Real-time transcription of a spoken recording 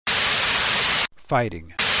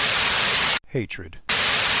fighting, hatred,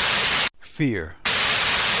 fear.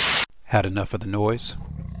 Had enough of the noise?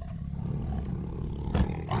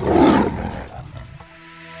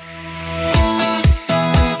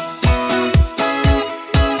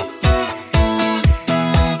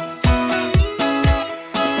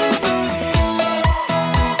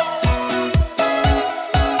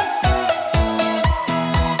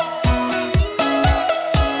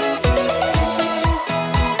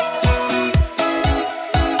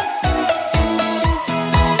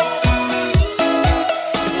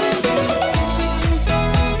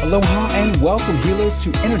 Aloha and welcome, healers,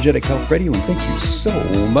 to Energetic Health Radio, and thank you so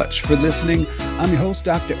much for listening. I'm your host,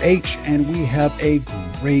 Dr. H, and we have a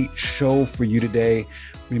great show for you today.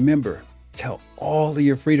 Remember, tell all of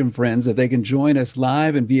your freedom friends that they can join us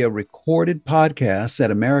live and via recorded podcasts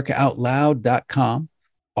at americaoutloud.com,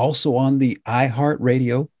 also on the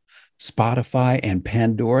iHeartRadio, Spotify, and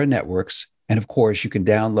Pandora networks. And of course, you can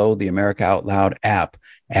download the America Out Loud app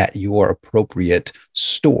at your appropriate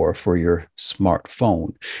store for your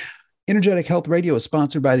smartphone. Energetic Health Radio is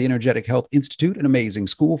sponsored by the Energetic Health Institute, an amazing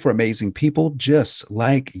school for amazing people just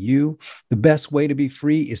like you. The best way to be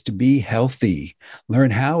free is to be healthy.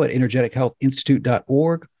 Learn how at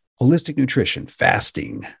energetichealthinstitute.org. Holistic nutrition,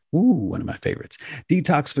 fasting, one of my favorites,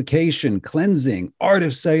 detoxification, cleansing, art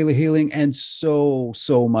of cellular healing, and so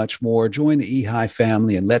much more. Join the EHI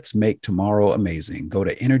family and let's make tomorrow amazing. Go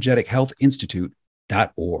to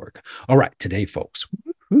energetichealthinstitute.org. All right, today, folks,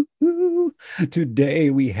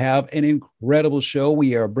 today we have an incredible show.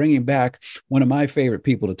 We are bringing back one of my favorite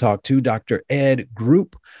people to talk to, Dr. Ed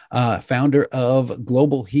Group, founder of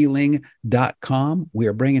globalhealing.com. We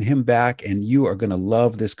are bringing him back, and you are going to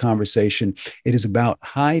love this conversation. It is about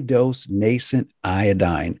high-dose nascent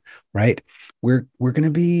iodine, right? We're going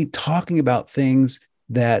to be talking about things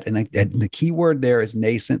that, and the key word there is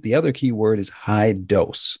nascent. The other key word is high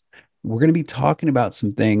dose. We're going to be talking about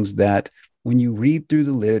some things that when you read through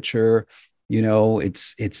the literature, you know,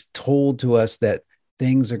 it's told to us that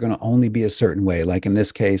things are going to only be a certain way. Like in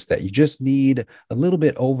this case, that you just need a little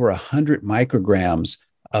bit over 100 micrograms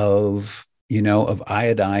of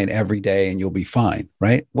iodine every day and you'll be fine,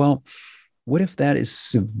 right? Well, what if that is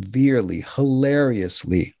severely,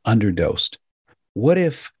 hilariously underdosed? What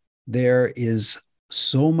if there is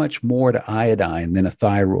so much more to iodine than a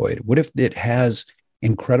thyroid? What if it has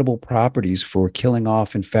incredible properties for killing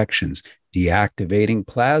off infections, deactivating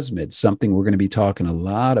plasmids, something we're going to be talking a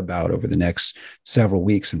lot about over the next several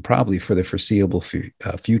weeks and probably for the foreseeable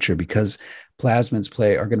future, because plasmids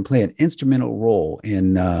are going to play an instrumental role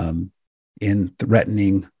in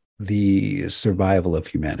threatening the survival of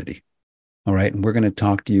humanity. All right. And we're going to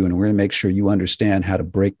talk to you and we're going to make sure you understand how to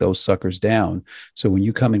break those suckers down. So when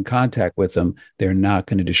you come in contact with them, they're not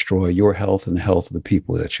going to destroy your health and the health of the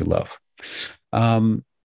people that you love.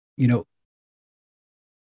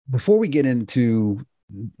 Before we get into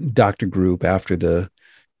Dr. Group after the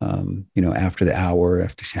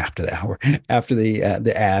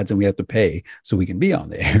ads, and we have to pay so we can be on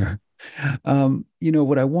the air.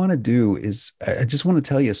 What I want to do is I just want to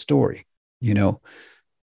tell you a story.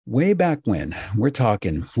 Way back when, we're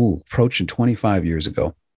talking approaching 25 years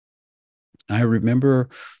ago, I remember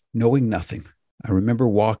knowing nothing. I remember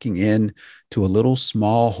walking in to a little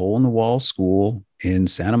small hole-in-the-wall school in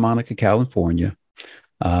Santa Monica, California.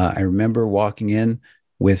 I remember walking in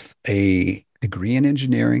with a degree in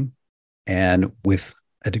engineering, and with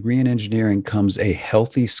a degree in engineering comes a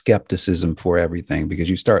healthy skepticism for everything, because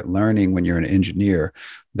you start learning when you're an engineer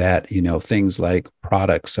that, things like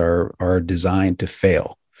products are designed to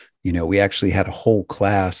fail. We actually had a whole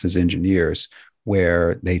class as engineers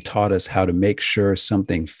where they taught us how to make sure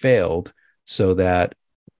something failed so that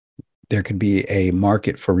there could be a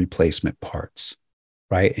market for replacement parts,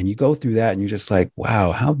 right? And you go through that and you're just like,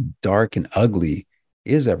 wow, how dark and ugly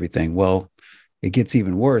is everything? Well, it gets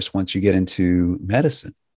even worse once you get into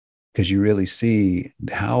medicine, because you really see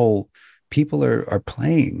how people are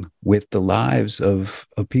playing with the lives of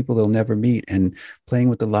people they'll never meet, and playing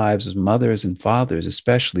with the lives of mothers and fathers,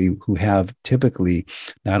 especially, who have typically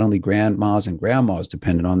not only grandmas and grandmas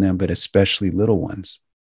dependent on them, but especially little ones.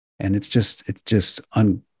 And it's just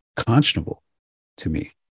unconscionable to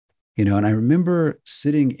me, and I remember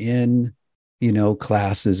sitting in,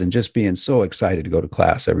 classes and just being so excited to go to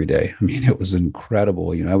class every day. I mean, it was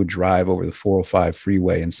incredible. I would drive over the 405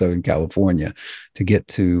 freeway in Southern California to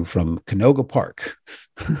get from Canoga Park,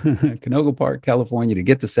 California, to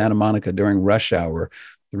get to Santa Monica during rush hour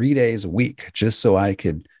 3 days a week, just so I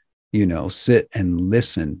could, sit and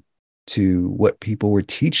listen to what people were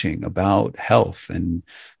teaching about health and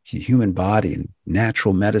human body and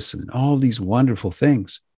natural medicine and all these wonderful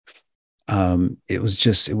things.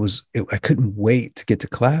 I couldn't wait to get to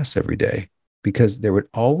class every day because there would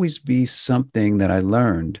always be something that I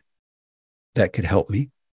learned that could help me,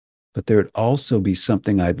 but there would also be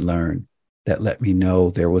something I'd learn that let me know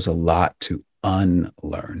there was a lot to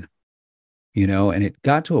unlearn, and it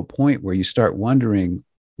got to a point where you start wondering,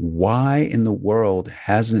 why in the world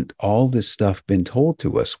hasn't all this stuff been told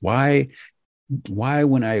to us? Why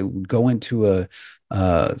when I go into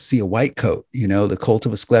see a white coat, the cult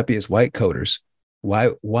of Asclepius white coaters,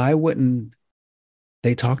 why wouldn't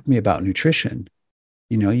they talk to me about nutrition?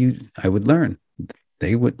 I would learn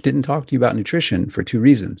didn't talk to you about nutrition for two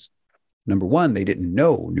reasons. Number one, they didn't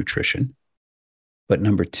know nutrition, but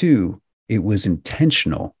number two, it was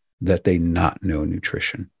intentional that they not know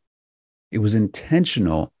nutrition. It was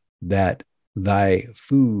intentional that thy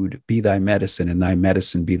food be thy medicine and thy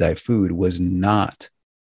medicine be thy food was not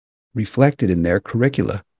reflected in their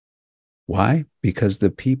curricula. Why? Because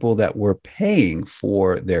the people that were paying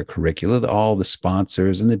for their curricula, all the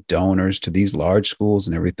sponsors and the donors to these large schools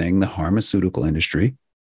and everything, the pharmaceutical industry,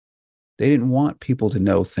 they didn't want people to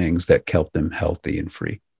know things that kept them healthy and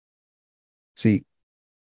free. See,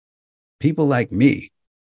 people like me,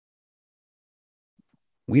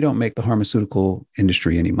 we don't make the pharmaceutical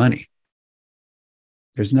industry any money.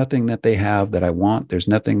 There's nothing that they have that I want. There's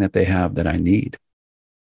nothing that they have that I need.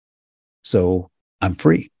 So I'm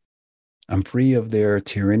free. I'm free of their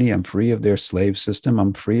tyranny. I'm free of their slave system.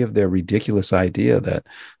 I'm free of their ridiculous idea that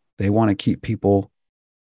they want to keep people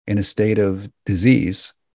in a state of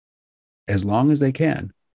disease as long as they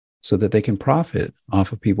can so that they can profit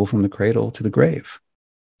off of people from the cradle to the grave.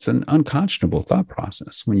 It's an unconscionable thought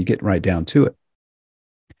process when you get right down to it.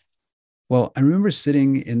 Well, I remember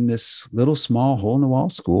sitting in this little small hole in the wall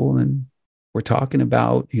school and we're talking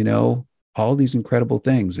about, all these incredible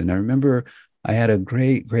things. And I remember I had a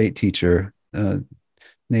great, great teacher.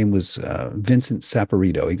 Name was Vincent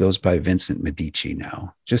Saporito. He goes by Vincent Medici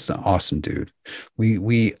now. Just an awesome dude.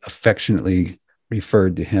 We affectionately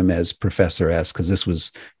referred to him as Professor S because this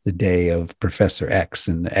was the day of Professor X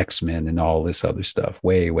and the X-Men and all this other stuff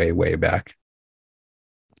way, way, way back.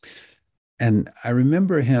 And I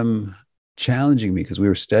remember him challenging me because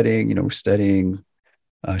we're studying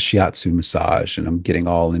shiatsu massage, and I'm getting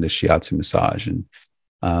all into shiatsu massage. And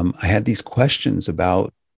I had these questions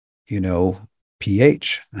about,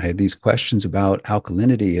 pH. I had these questions about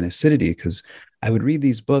alkalinity and acidity because I would read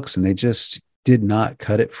these books and they just did not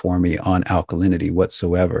cut it for me on alkalinity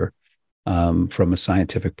whatsoever from a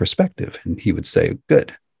scientific perspective. And he would say,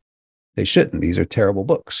 good, they shouldn't. These are terrible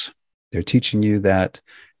books. They're teaching you that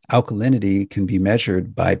alkalinity can be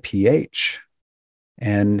measured by pH.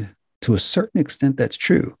 And to a certain extent, that's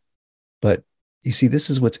true. But you see, this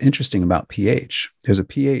is what's interesting about pH. There's a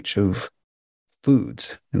pH of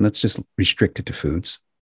foods, and let's just restrict it to foods.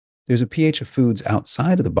 There's a pH of foods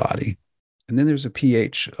outside of the body, and then there's a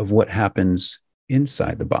pH of what happens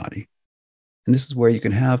inside the body. And this is where you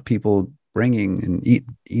can have people bringing and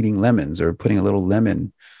eating lemons or putting a little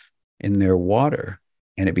lemon in their water,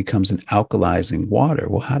 and it becomes an alkalizing water.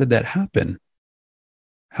 Well, how did that happen?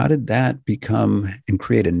 How did that become and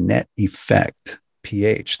create a net effect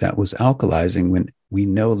pH that was alkalizing when we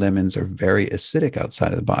know lemons are very acidic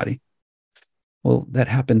outside of the body? Well, that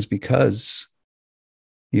happens because,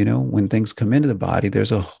 when things come into the body,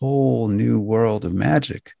 there's a whole new world of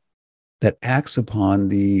magic that acts upon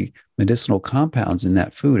the medicinal compounds in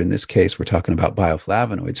that food. In this case, we're talking about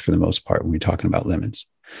bioflavonoids for the most part when we're talking about lemons,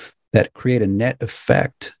 that create a net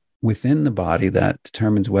effect within the body that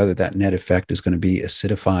determines whether that net effect is going to be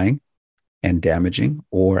acidifying and damaging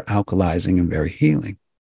or alkalizing and very healing.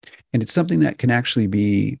 And it's something that can actually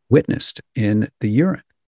be witnessed in the urine.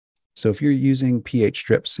 So if you're using pH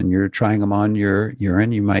strips and you're trying them on your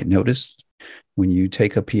urine, you might notice when you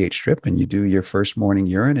take a pH strip and you do your first morning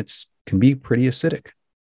urine, it can be pretty acidic.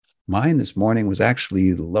 Mine this morning was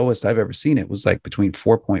actually the lowest I've ever seen. It was like between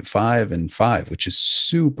 4.5 and 5, which is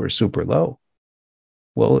super, super low.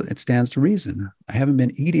 Well, it stands to reason. I haven't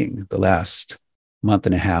been eating the last month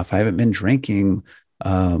and a half. I haven't been drinking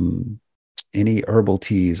any herbal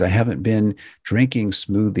teas. I haven't been drinking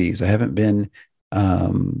smoothies. I haven't been,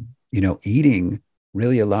 eating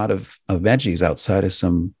really a lot of veggies outside of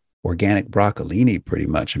some organic broccolini pretty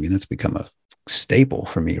much. I mean, that's become a staple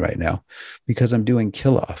for me right now because I'm doing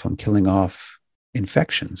kill off. I'm killing off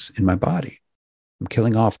infections in my body. I'm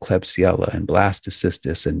killing off Klebsiella and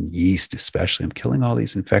blastocystis and yeast, especially. I'm killing all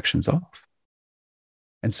these infections off.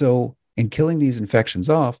 And so in killing these infections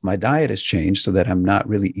off, my diet has changed so that I'm not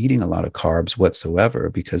really eating a lot of carbs whatsoever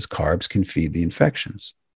because carbs can feed the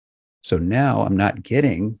infections. So now I'm not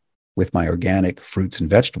getting with my organic fruits and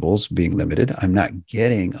vegetables being limited, I'm not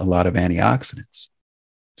getting a lot of antioxidants.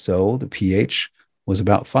 So the pH was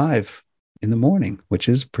about 5 in the morning, which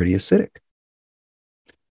is pretty acidic.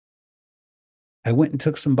 I went and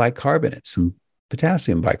took some bicarbonate, some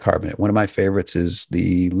potassium bicarbonate. One of my favorites is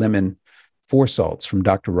the lemon 4-salts from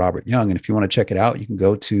Dr. Robert Young. And if you want to check it out, you can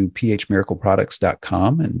go to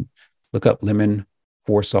phmiracleproducts.com and look up lemon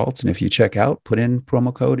 4-salts. And if you check out, put in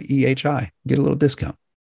promo code EHI, get a little discount.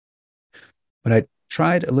 But I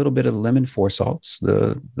tried a little bit of the lemon 4-salts,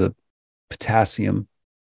 the potassium,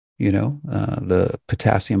 the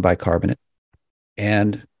potassium bicarbonate.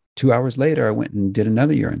 And 2 hours later, I went and did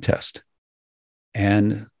another urine test.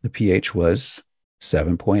 And the pH was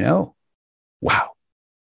 7.0. Wow.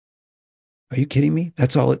 Are you kidding me?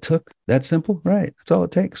 That's all it took? That simple? Right. That's all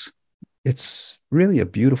it takes. It's really a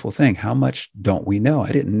beautiful thing. How much don't we know?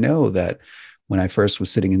 I didn't know that when I first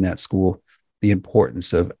was sitting in that school, the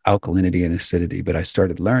importance of alkalinity and acidity, but I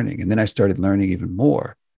started learning. And then I started learning even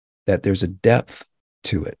more that there's a depth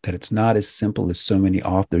to it, that it's not as simple as so many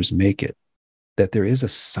authors make it, that there is a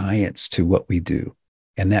science to what we do.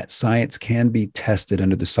 And that science can be tested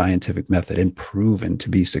under the scientific method and proven to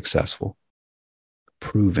be successful,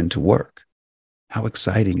 proven to work. How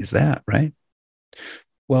exciting is that, right?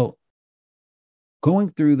 Well, going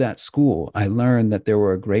through that school, I learned that there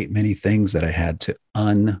were a great many things that I had to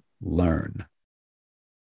unlearn.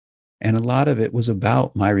 And a lot of it was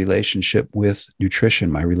about my relationship with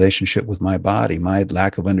nutrition, my relationship with my body, my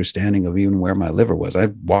lack of understanding of even where my liver was. I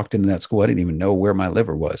walked into that school, I didn't even know where my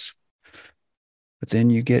liver was. But then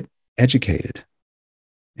you get educated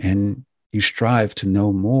and you strive to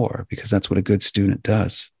know more because that's what a good student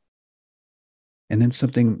does. And then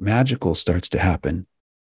something magical starts to happen.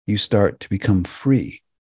 You start to become free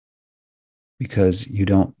because you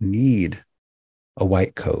don't need a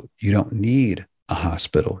white coat. You don't need a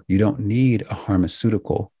hospital. You don't need a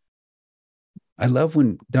pharmaceutical. I love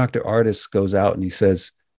when Dr. Ardis goes out and he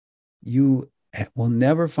says, you will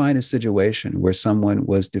never find a situation where someone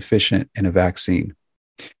was deficient in a vaccine.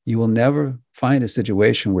 You will never find a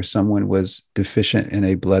situation where someone was deficient in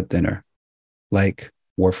a blood thinner, like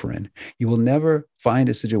warfarin. You will never find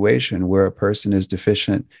a situation where a person is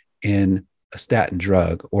deficient in a statin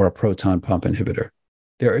drug or a proton pump inhibitor.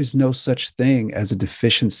 There is no such thing as a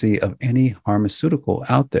deficiency of any pharmaceutical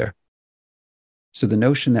out there. So the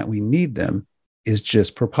notion that we need them is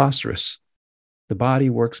just preposterous. The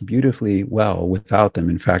body works beautifully well without them.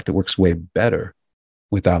 In fact, it works way better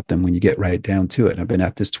without them when you get right down to it. And I've been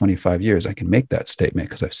at this 25 years. I can make that statement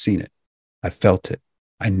because I've seen it. I've felt it.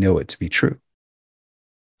 I know it to be true.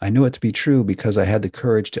 I know it to be true because I had the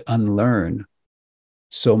courage to unlearn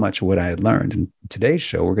so much of what I had learned. In today's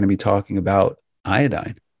show, we're going to be talking about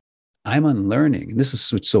iodine. I'm unlearning. And this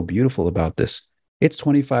is what's so beautiful about this. It's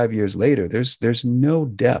 25 years later. There's no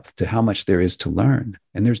depth to how much there is to learn.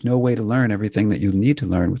 And there's no way to learn everything that you need to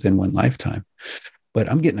learn within one lifetime. But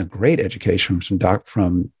I'm getting a great education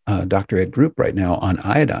from Dr. Ed Group right now on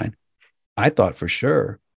iodine. I thought for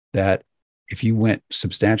sure that if you went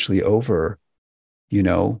substantially over,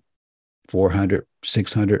 400,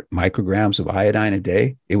 600 micrograms of iodine a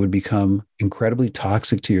day, it would become incredibly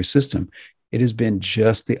toxic to your system. It has been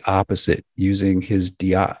just the opposite using his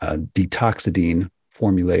detoxidine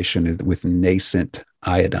formulation with Nascent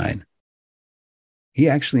iodine. He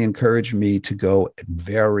actually encouraged me to go at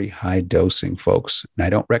very high dosing, folks. And I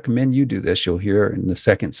don't recommend you do this. You'll hear in the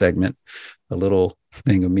second segment a little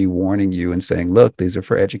thing of me warning you and saying, look, these are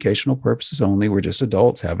for educational purposes only. We're just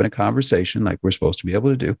adults having a conversation like we're supposed to be able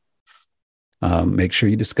to do. Make sure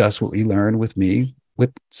you discuss what you learn with me,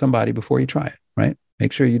 with somebody before you try it, right?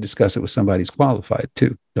 Make sure you discuss it with somebody who's qualified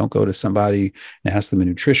too. Don't go to somebody and ask them a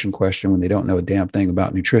nutrition question when they don't know a damn thing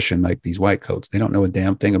about nutrition, like these white coats. They don't know a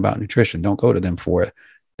damn thing about nutrition. Don't go to them for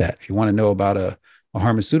that. If you want to know about a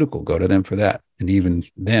pharmaceutical, go to them for that. And even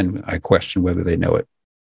then, I question whether they know it.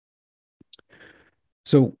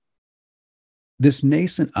 So this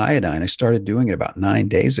nascent iodine, I started doing it about 9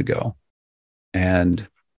 days ago. And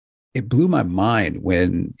it blew my mind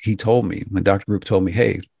when Dr. Group told me,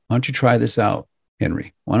 hey, why don't you try this out,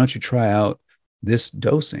 Henry? Why don't you try out this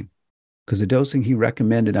dosing? Because the dosing he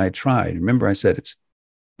recommended I tried, remember I said it's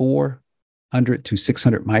 400 to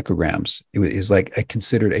 600 micrograms. It is like I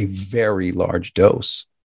considered a very large dose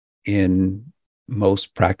in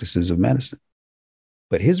most practices of medicine.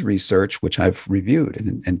 But his research, which I've reviewed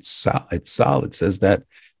and it's solid, says that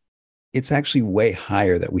it's actually way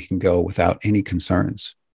higher that we can go without any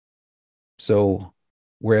concerns. So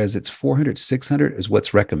whereas it's 400 to 600 is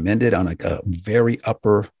what's recommended on like a very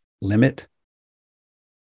upper limit,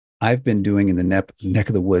 I've been doing in the neck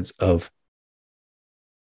of the woods of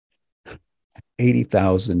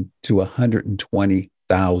 80,000 to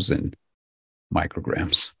 120,000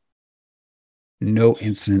 micrograms. No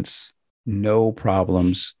incidents, no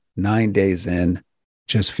problems, 9 days in,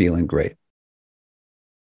 just feeling great.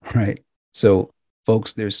 Right? So,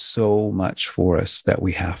 folks, there's so much for us that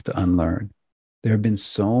we have to unlearn. There have been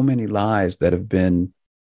so many lies that have been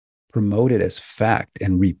promoted as fact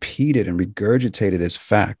and repeated and regurgitated as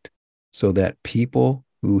fact so that people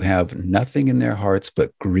who have nothing in their hearts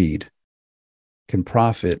but greed can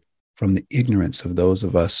profit from the ignorance of those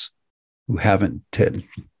of us who haven't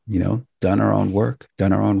done our own work,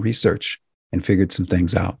 done our own research, and figured some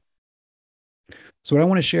things out. So what I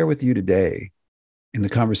want to share with you today in the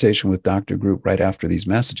conversation with Dr. Group right after these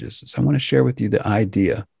messages is I want to share with you the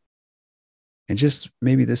idea and just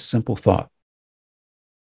maybe this simple thought.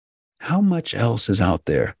 How much else is out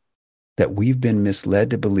there that we've been misled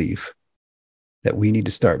to believe that we need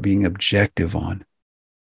to start being objective on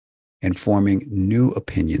and forming new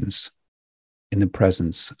opinions in the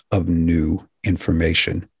presence of new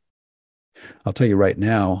information? I'll tell you right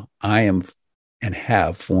now, I am and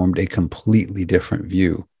have formed a completely different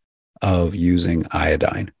view of using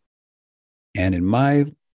iodine. And in my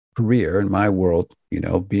career, in my world,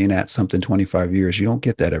 being at something 25 years, you don't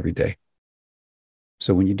get that every day.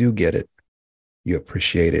 So when you do get it, you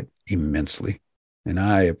appreciate it immensely. And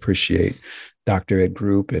I appreciate Dr. Ed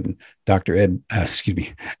Group and Dr.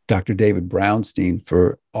 David Brownstein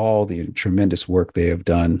for all the tremendous work they have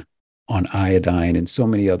done on iodine and so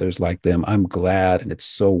many others like them. I'm glad, and it's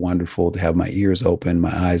so wonderful to have my ears open,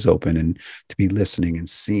 my eyes open, and to be listening and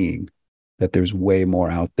seeing that there's way more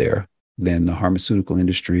out there than the pharmaceutical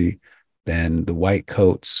industry, than the white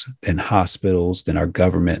coats, than hospitals, than our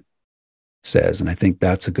government says. And I think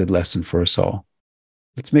that's a good lesson for us all.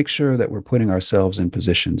 Let's make sure that we're putting ourselves in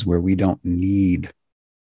positions where we don't need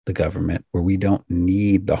the government, where we don't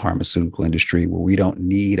need the pharmaceutical industry, where we don't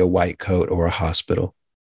need a white coat or a hospital.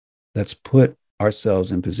 Let's put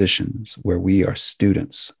ourselves in positions where we are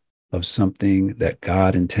students of something that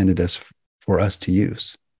God intended for us to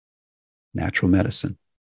use, natural medicine,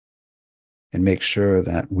 and make sure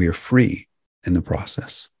that we're free in the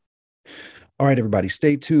process. All right, everybody,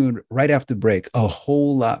 stay tuned. Right after the break, a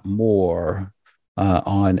whole lot more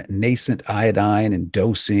on nascent iodine and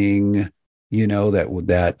dosing,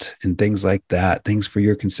 that and things like that, things for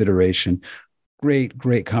your consideration.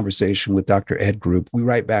 Great conversation with Dr. Ed Group. We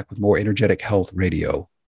right back with more Energetic Health Radio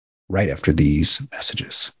right after these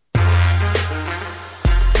messages.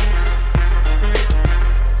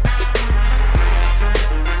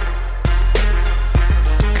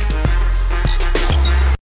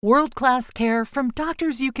 World-class care from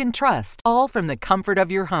doctors you can trust, all from the comfort of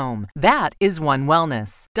your home. That is One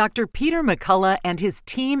Wellness. Dr. Peter McCullough and his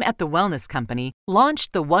team at The Wellness Company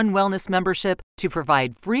launched the One Wellness membership to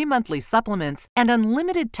provide free monthly supplements and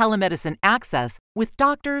unlimited telemedicine access with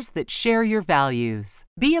doctors that share your values.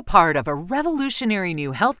 Be a part of a revolutionary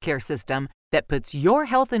new healthcare system that puts your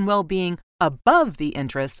health and well-being above the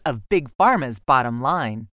interests of Big Pharma's bottom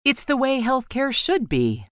line. It's the way healthcare should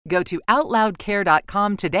be. Go to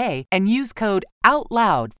OutLoudCare.com today and use code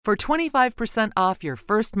OUTLOUD for 25% off your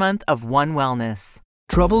first month of One Wellness.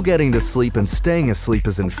 Trouble getting to sleep and staying asleep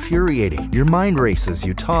is infuriating. Your mind races,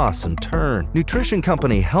 you toss and turn. Nutrition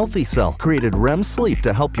company Healthy Cell created REM sleep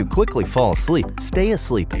to help you quickly fall asleep, stay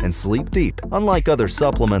asleep, and sleep deep. Unlike other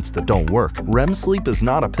supplements that don't work, REM sleep is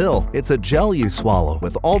not a pill. It's a gel you swallow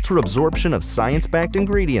with ultra-absorption of science-backed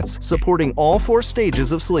ingredients supporting all 4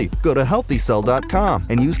 stages of sleep. Go to HealthyCell.com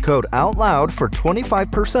and use code OUTLOUD for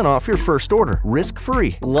 25% off your first order.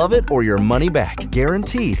 Risk-free. Love it or your money back.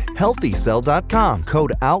 Guaranteed. HealthyCell.com. Code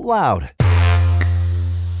OUTLOUD.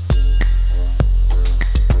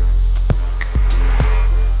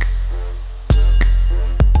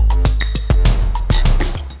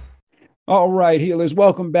 All right, healers,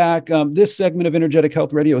 welcome back. This segment of Energetic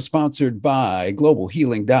Health Radio is sponsored by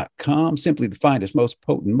globalhealing.com, simply the finest, most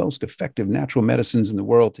potent, most effective natural medicines in the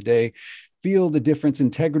world today. Feel the difference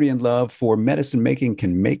integrity and love for medicine making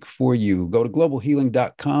can make for you. Go to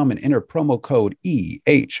globalhealing.com and enter promo code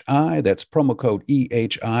EHI. That's promo code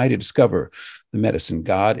EHI to discover the medicine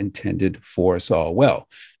God intended for us all. Well,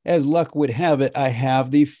 as luck would have it, I have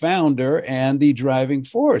the founder and the driving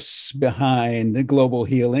force behind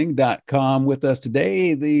globalhealing.com with us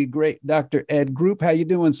today, the great Dr. Ed Group. How you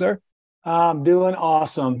doing, sir? I'm doing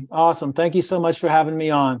awesome. Awesome. Thank you so much for having me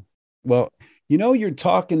on. Well, you're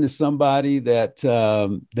talking to somebody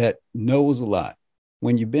that knows a lot.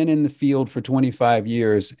 When you've been in the field for 25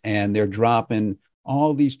 years and they're dropping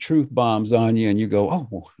all these truth bombs on you and you go,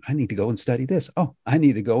 oh, I need to go and study this. Oh, I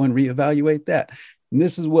need to go and reevaluate that. And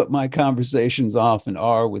this is what my conversations often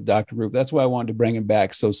are with Dr. Roop. That's why I wanted to bring him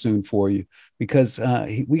back so soon for you, because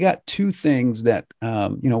we got two things that,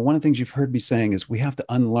 one of the things you've heard me saying is we have to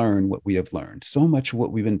unlearn what we have learned. So much of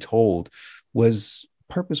what we've been told was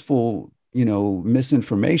purposeful,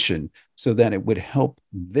 misinformation so that it would help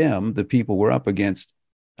them, the people we're up against,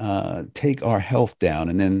 take our health down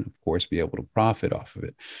and then, of course, be able to profit off of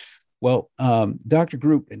it. Well, Dr.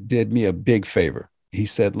 Group did me a big favor. He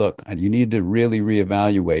said, look, you need to really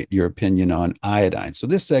reevaluate your opinion on iodine. So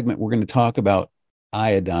this segment, we're going to talk about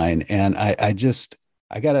iodine. And I just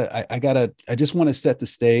want to set the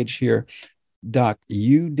stage here. Doc,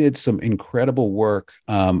 you did some incredible work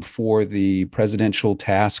for the Presidential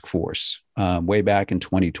Task Force way back in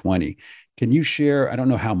 2020. Can you share? I don't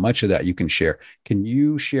know how much of that you can share. Can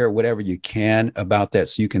you share whatever you can about that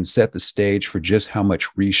so you can set the stage for just how much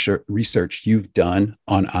research you've done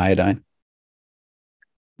on iodine?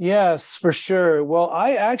 Yes, for sure. Well,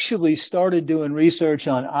 I actually started doing research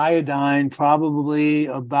on iodine probably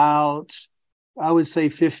about, I would say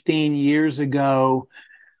 15 years ago,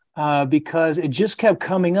 because it just kept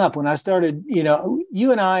coming up when I started,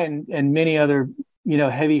 you and I and many other,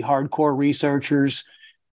 heavy hardcore researchers,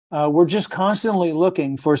 we're just constantly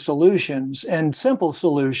looking for solutions and simple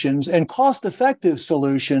solutions and cost-effective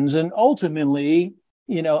solutions. And ultimately,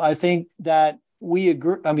 I think that we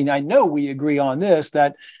agree. I mean, I know we agree on this,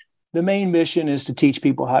 that the main mission is to teach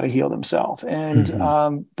people how to heal themselves,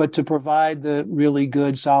 and but to provide the really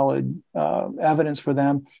good, solid evidence for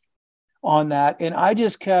them on that. And I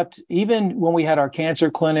just kept, even when we had our cancer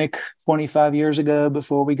clinic 25 years ago,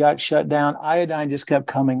 before we got shut down, iodine just kept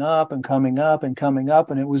coming up and coming up and coming up.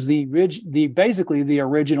 And it was basically the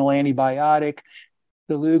original antibiotic,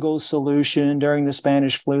 the Lugol's solution during the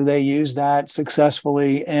Spanish flu. They used that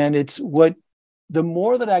successfully. And the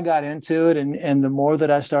more that I got into it and the more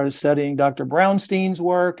that I started studying Dr. Brownstein's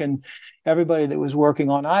work and everybody that was working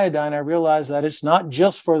on iodine, I realized that it's not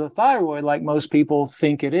just for the thyroid like most people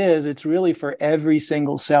think it is. It's really for every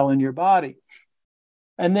single cell in your body.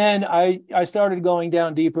 And then I started going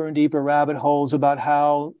down deeper and deeper rabbit holes about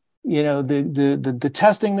how, the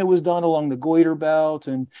testing that was done along the goiter belt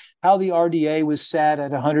and how the RDA was set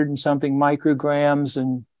at 100 and something micrograms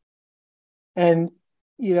and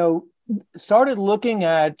started looking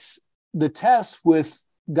at the tests with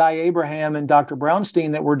Guy Abraham and Dr.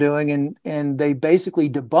 Brownstein that we're doing, and they basically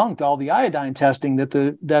debunked all the iodine testing that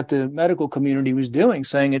the medical community was doing,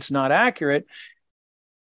 saying it's not accurate.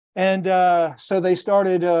 And so they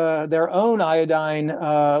started their own iodine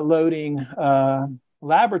loading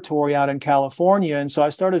laboratory out in California. And so I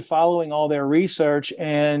started following all their research,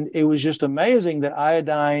 and it was just amazing that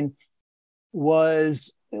iodine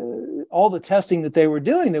was all the testing that they were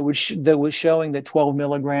doing that was showing that 12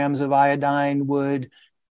 milligrams of iodine would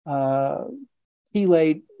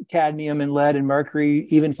chelate cadmium and lead and mercury,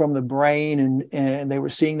 even from the brain. And they were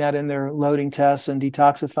seeing that in their loading tests and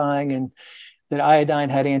detoxifying, and that iodine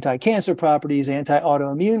had anti-cancer properties,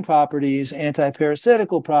 anti-autoimmune properties,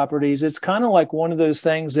 anti-parasitical properties. It's kind of like one of those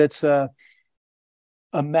things that's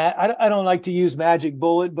I don't like to use magic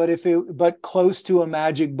bullet, but close to a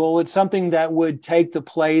magic bullet, something that would take the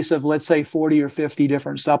place of, let's say, 40 or 50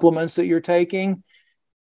 different supplements that you're taking.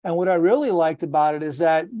 And what I really liked about it is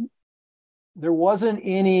that there wasn't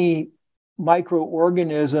any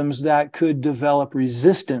microorganisms that could develop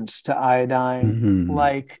resistance to iodine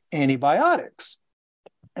like antibiotics.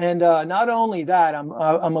 And not only that, I'm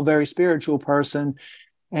a very spiritual person.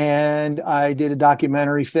 And I did a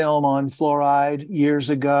documentary film on fluoride years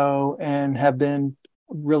ago and have been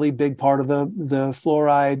a really big part of the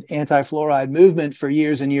fluoride, anti-fluoride movement for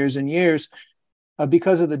years and years and years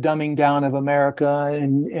because of the dumbing down of America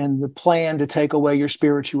and the plan to take away your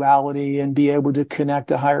spirituality and be able to connect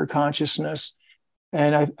to higher consciousness.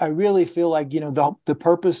 And I really feel like, the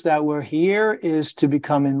purpose that we're here is to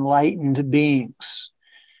become enlightened beings.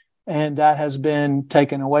 And that has been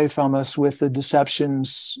taken away from us with the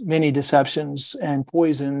many deceptions and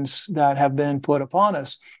poisons that have been put upon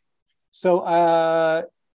us. So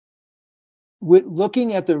with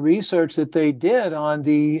looking at the research that they did on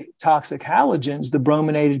the toxic halogens, the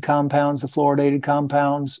brominated compounds, the fluoridated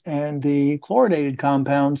compounds, and the chlorinated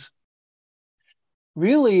compounds,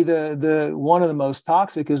 really the one of the most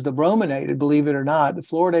toxic is the brominated, believe it or not. The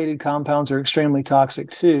fluoridated compounds are extremely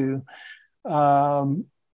toxic too.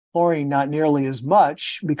 Chlorine, not nearly as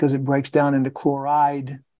much because it breaks down into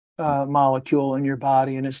chloride molecule in your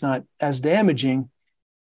body and it's not as damaging.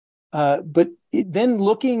 But then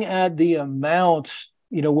looking at the amount,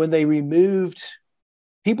 when they removed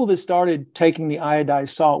people that started taking the iodized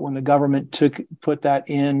salt, when the government put that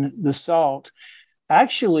in the salt,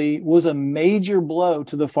 actually was a major blow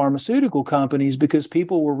to the pharmaceutical companies because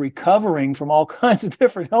people were recovering from all kinds of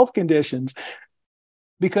different health conditions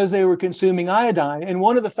because they were consuming iodine. And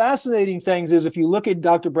one of the fascinating things is if you look at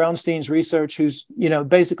Dr. Brownstein's research, who's,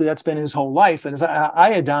 basically that's been his whole life, and it's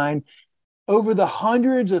iodine, over the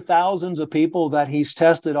hundreds of thousands of people that he's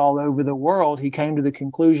tested all over the world, he came to the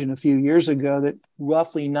conclusion a few years ago that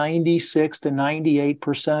roughly 96 to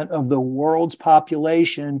 98% of the world's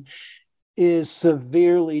population is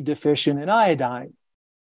severely deficient in iodine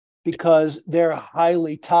because they're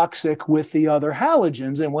highly toxic with the other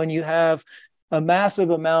halogens. And when you have a massive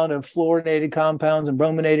amount of fluorinated compounds and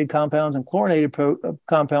brominated compounds and chlorinated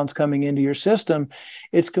compounds coming into your system,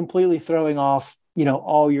 it's completely throwing off,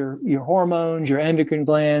 all your hormones, your endocrine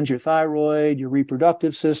glands, your thyroid, your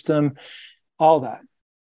reproductive system, all that.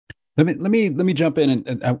 Let me jump in,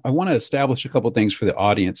 and I want to establish a couple of things for the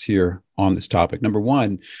audience here on this topic. Number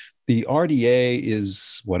one, the RDA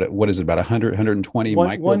is what is it, about 100, 120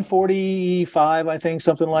 145, I think,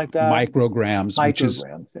 something like that. Micrograms,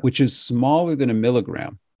 which is smaller than a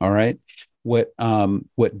milligram. All right. What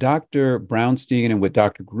Dr. Brownstein and what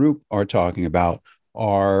Dr. Group are talking about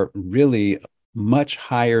are really much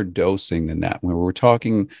higher dosing than that. When we're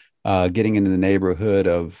talking getting into the neighborhood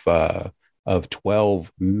of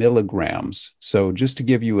 12 milligrams. So just to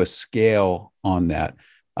give you a scale on that,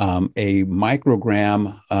 a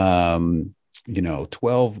microgram,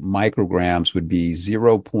 12 micrograms would be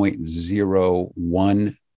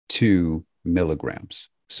 0.012 milligrams.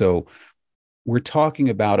 So we're talking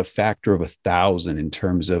about a factor of 1,000 in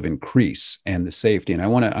terms of increase and the safety. And I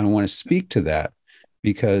want to speak to that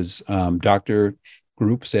because Dr.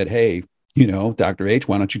 Group said, hey, Dr. H,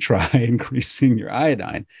 why don't you try increasing your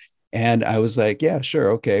iodine? And I was like, yeah,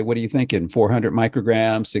 sure. Okay. What are you thinking? 400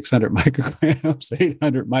 micrograms, 600 micrograms,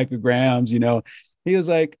 800 micrograms, He was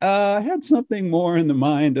like, I had something more in the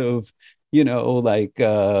mind of, I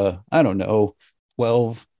don't know,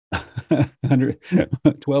 12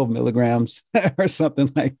 milligrams or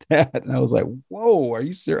something like that. And I was like, whoa, are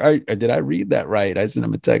you serious? Did I read that right? I sent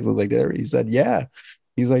him a text. I was like, did I read? He said, yeah.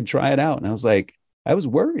 He's like, try it out. And I was like, I was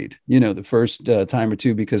worried, the first time or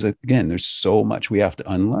two, because again, there's so much we have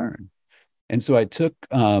to unlearn. And so I took,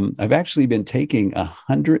 I've actually been taking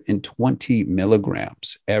 120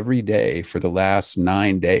 milligrams every day for the last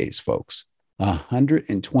 9 days, folks.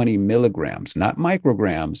 120 milligrams, not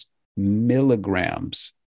micrograms,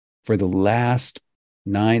 milligrams for the last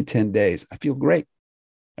 9-10 days. I feel great.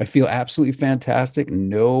 I feel absolutely fantastic.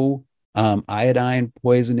 No iodine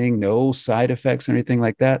poisoning, no side effects or anything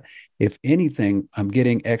like that. If anything, I'm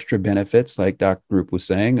getting extra benefits, like Dr. Group was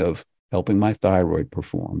saying, of helping my thyroid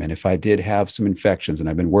perform. And if I did have some infections, and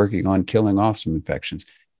I've been working on killing off some infections,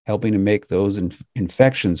 helping to make those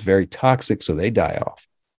infections very toxic so they die off.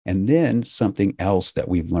 And then something else that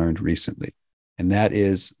we've learned recently, and that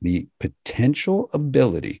is the potential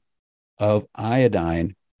ability of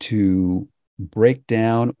iodine to break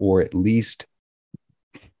down or at least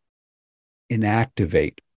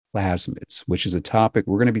inactivate plasmids, which is a topic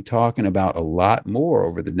we're going to be talking about a lot more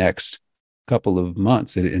over the next couple of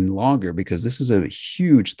months and longer, because this is a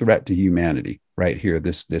huge threat to humanity right here,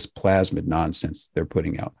 this plasmid nonsense they're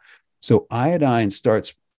putting out. So iodine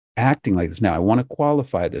starts acting like this. Now, I want to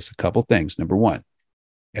qualify this a couple things. Number one,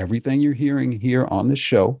 everything you're hearing here on the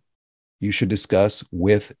show, you should discuss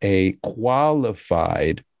with a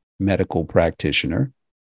qualified medical practitioner,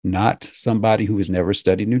 not somebody who has never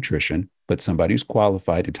studied nutrition, but somebody who's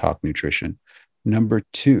qualified to talk nutrition. Number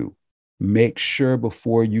two, make sure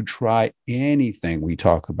before you try anything we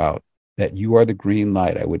talk about that you are the green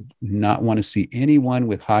light. I would not want to see anyone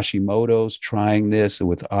with Hashimoto's trying this, or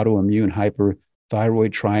with autoimmune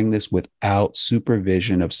hyperthyroid trying this without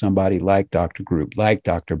supervision of somebody like Dr. Group, like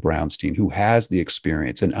Dr. Brownstein, who has the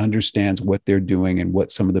experience and understands what they're doing and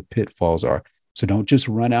what some of the pitfalls are. So don't just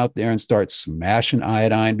run out there and start smashing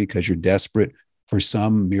iodine because you're desperate for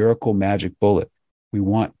some miracle magic bullet. We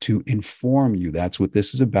want to inform you. That's what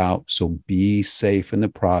this is about. So be safe in the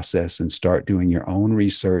process and start doing your own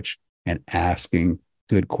research and asking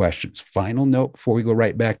good questions. Final note before we go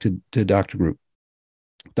right back to Dr. Group.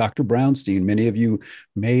 Dr. Brownstein, many of you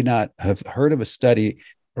may not have heard of a study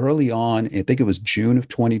early on, I think it was June of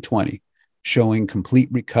 2020, showing complete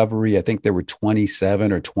recovery. I think there were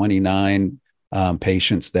 27 or 29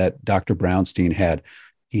 patients that Dr. Brownstein had.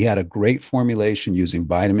 He had a great formulation using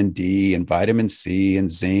vitamin D and vitamin C and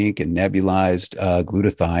zinc and nebulized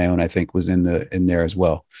glutathione, I think was in there as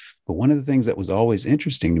well. But one of the things that was always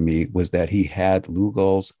interesting to me was that he had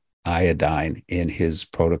Lugol's iodine in his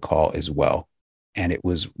protocol as well. and it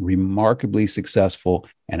was remarkably successful.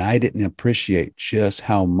 And I didn't appreciate just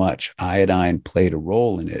how much iodine played a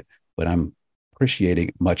role in it, but I'm appreciating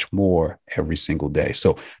it much more every single day.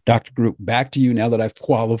 So, Dr. Group, back to you now that I've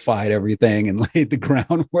qualified everything and laid the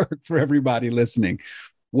groundwork for everybody listening.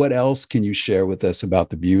 What else can you share with us about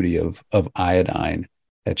the beauty of iodine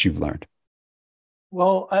that you've learned?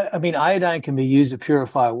 Well, I mean, iodine can be used to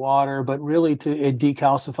purify water, but really it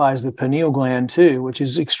decalcifies the pineal gland too, which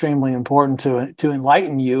is extremely important to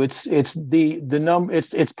enlighten you. It's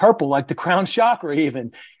purple, like the crown chakra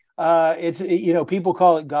even. People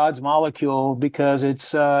call it God's molecule because it's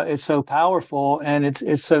so powerful and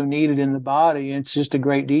it's so needed in the body. It's just a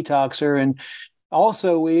great detoxer. And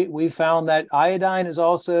also, we found that iodine is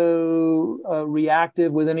also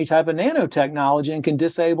reactive with any type of nanotechnology and can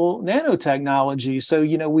disable nanotechnology. So,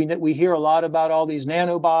 we hear a lot about all these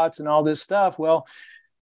nanobots and all this stuff. Well,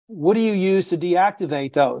 what do you use to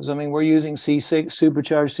deactivate those? I mean, we're using C6,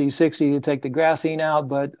 supercharged C60 to take the graphene out,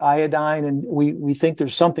 but iodine, and we think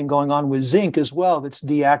there's something going on with zinc as well that's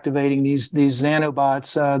deactivating these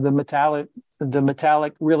nanobots, the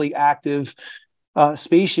metallic really active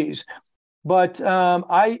species. But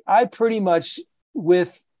I pretty much,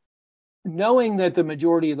 with knowing that the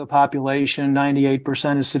majority of the population,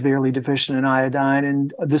 98%, is severely deficient in iodine,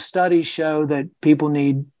 and the studies show that people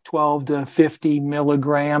need 12 to 50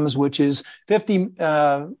 milligrams, which is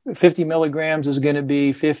 50 milligrams is going to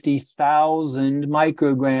be 50,000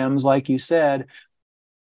 micrograms, like you said.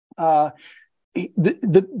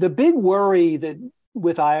 The big worry that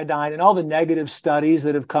with iodine and all the negative studies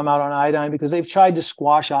that have come out on iodine, because they've tried to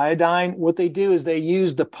squash iodine, what they do is they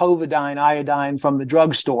use the povidone iodine from the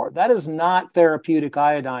drugstore. That is not therapeutic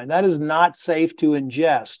iodine. That is not safe to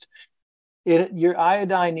ingest. Your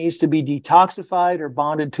iodine needs to be detoxified or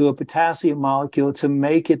bonded to a potassium molecule to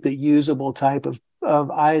make it the usable type of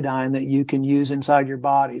iodine that you can use inside your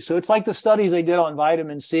body. So it's like the studies they did on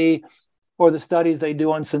vitamin C, or the studies they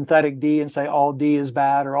do on synthetic D and say all D is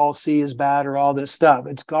bad or all C is bad or all this stuff.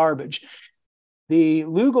 It's garbage. The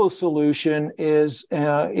Lugol solution is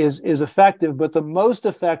effective, but the most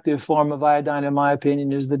effective form of iodine, in my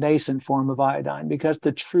opinion, is the Nascent form of iodine, because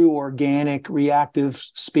the true organic reactive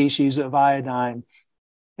species of iodine.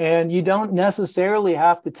 And you don't necessarily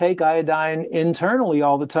have to take iodine internally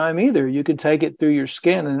all the time either. You can take it through your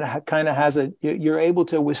skin, and it kind of you're able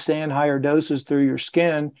to withstand higher doses through your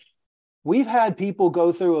skin. We've had people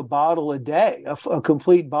go through a bottle a day, a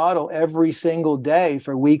complete bottle every single day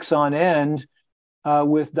for weeks on end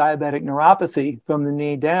with diabetic neuropathy from the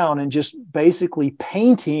knee down, and just basically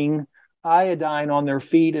painting iodine on their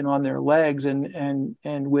feet and on their legs and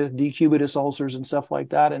with decubitus ulcers and stuff like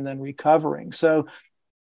that, and then recovering. So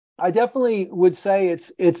I definitely would say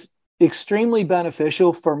it's extremely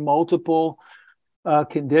beneficial for multiple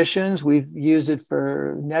conditions. We've used it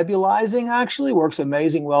for nebulizing. Actually works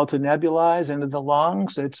amazing well to nebulize into the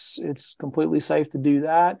lungs. It's completely safe to do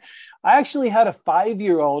that. I actually had a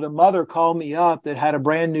 5-year-old, a mother, call me up that had a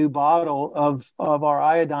brand new bottle of our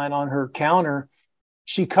iodine on her counter.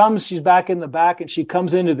 She's back in the back, and she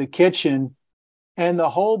comes into the kitchen, and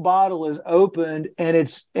the whole bottle is opened, and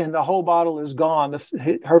the whole bottle is gone.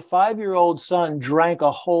 Her 5-year-old son drank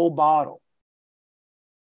a whole bottle.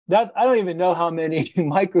 I don't even know how many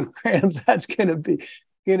micrograms that's going to be,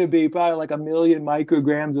 probably like 1 million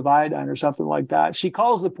micrograms of iodine or something like that. She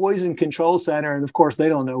calls the poison control center, and of course they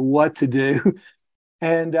don't know what to do.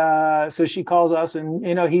 And so she calls us, and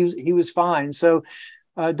he was fine. So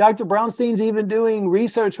Dr. Brownstein's even doing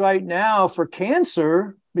research right now for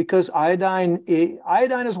cancer, because iodine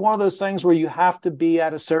is one of those things where you have to be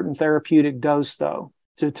at a certain therapeutic dose though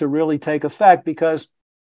to really take effect, because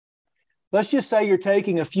let's just say you're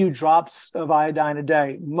taking a few drops of iodine a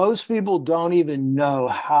day. Most people don't even know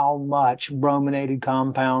how much brominated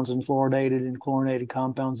compounds and fluoridated and chlorinated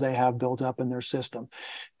compounds they have built up in their system.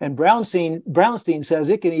 And Brownstein says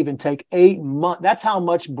it can even take 8 months. That's how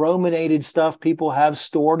much brominated stuff people have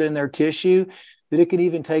stored in their tissue, that it can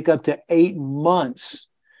even take up to 8 months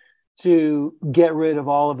to get rid of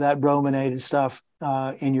all of that brominated stuff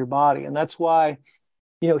in your body. And that's why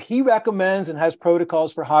he recommends and has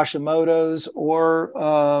protocols for Hashimoto's or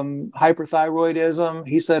hyperthyroidism.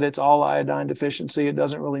 He said it's all iodine deficiency. It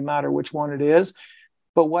doesn't really matter which one it is.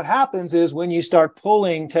 But what happens is when you start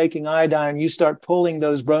taking iodine, you start pulling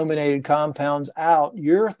those brominated compounds out,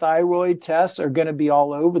 your thyroid tests are going to be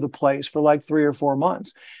all over the place for like 3 or 4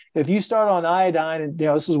 months. If you start on iodine, and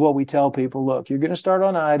this is what we tell people, look, you're going to start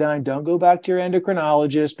on iodine. Don't go back to your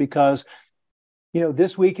endocrinologist, because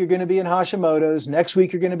this week you're going to be in Hashimoto's. Next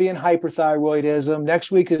week you're going to be in hyperthyroidism.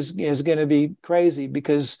 Next week is going to be crazy,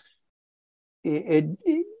 because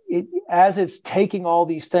as it's taking all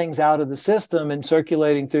these things out of the system and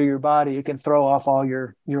circulating through your body, it can throw off all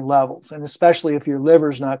your levels. And especially if your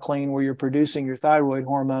liver's not clean, where you're producing your thyroid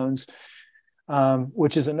hormones,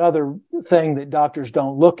 which is another thing that doctors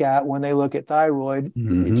don't look at when they look at thyroid.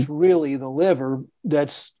 Mm-hmm. It's really the liver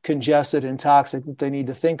that's congested and toxic that they need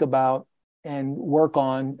to think about and work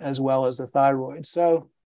on, as well as the thyroid. So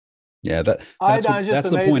yeah, that's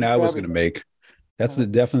the point I was going to make. That's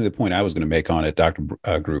definitely the point I was going to make on it, Dr.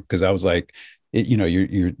 Group, because I was like,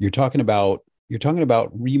 you're talking about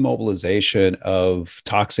remobilization of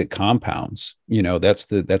toxic compounds. That's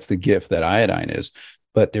the gift that iodine is,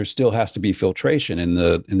 but there still has to be filtration in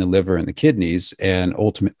the liver and the kidneys, and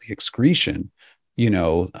ultimately excretion,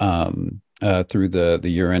 through the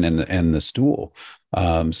urine and the stool.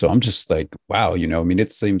 So I'm just like, wow,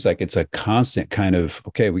 it seems like it's a constant kind of,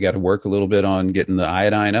 okay, we got to work a little bit on getting the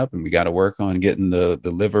iodine up, and we got to work on getting the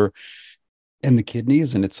liver and the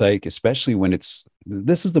kidneys. And it's like, especially when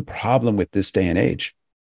this is the problem with this day and age.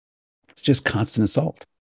 It's just constant assault.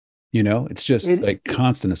 It's just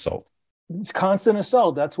constant assault. It's constant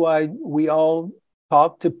assault. That's why we all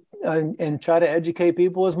talk to and try to educate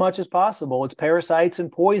people as much as possible. It's parasites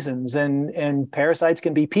and poisons, and parasites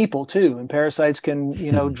can be people too, and parasites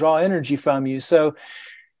can draw energy from you. So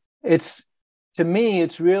to me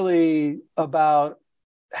it's really about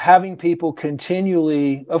having people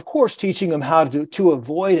continually, of course, teaching them how to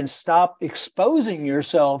avoid and stop exposing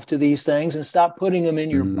yourself to these things and stop putting them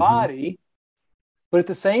in your body. But at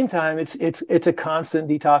the same time, it's a constant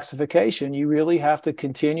detoxification. You really have to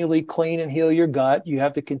continually clean and heal your gut. You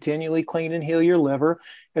have to continually clean and heal your liver.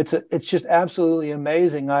 It's just absolutely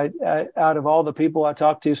amazing. I out of all the people I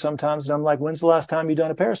talk to sometimes, I'm like, when's the last time you've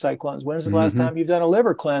done a parasite cleanse? When's the last time you've done a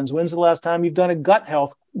liver cleanse? When's the last time you've done a gut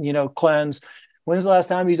health, cleanse? When's the last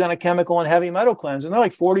time you've done a chemical and heavy metal cleanse? And they're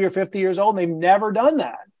like 40 or 50 years old, and they've never done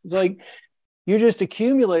that. It's like, you're just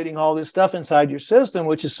accumulating all this stuff inside your system,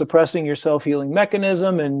 which is suppressing your self-healing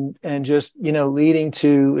mechanism and just, leading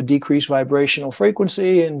to a decreased vibrational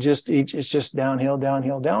frequency, and it's just downhill,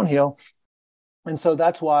 downhill, downhill. And so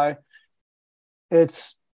that's why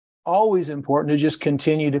it's always important to just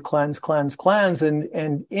continue to cleanse.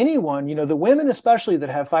 And anyone, the women especially that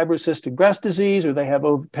have fibrocystic breast disease, or they have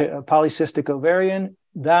polycystic ovarian,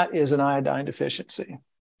 that is an iodine deficiency.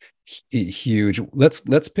 Huge.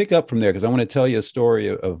 Let's pick up from there, because I want to tell you a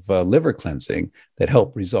story of liver cleansing that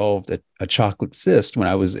helped resolve a chocolate cyst when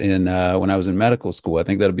I was in medical school. I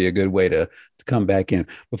think that'll be a good way to come back in.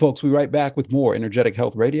 But folks, we'll be right back with more Energetic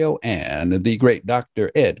Health Radio and the great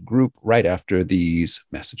Dr. Ed Group right after these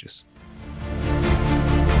messages.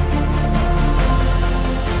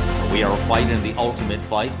 We are fighting the ultimate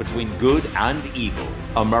fight between good and evil.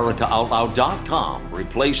 AmericaOutloud.com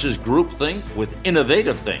replaces groupthink with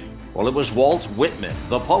innovative think. Well, it was Walt Whitman,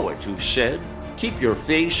 the poet, who said, "Keep your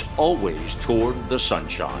face always toward the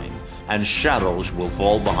sunshine, and shadows will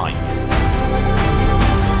fall behind you."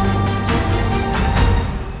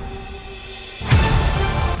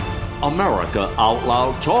 America Out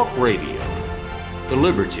Loud Talk Radio.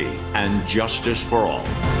 Liberty and justice for all.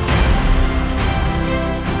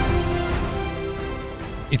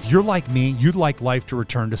 If you're like me, you'd like life to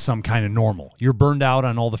return to some kind of normal. You're burned out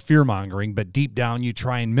on all the fear-mongering, but deep down you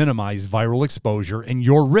try and minimize viral exposure and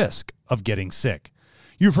your risk of getting sick.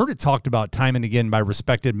 You've heard it talked about time and again by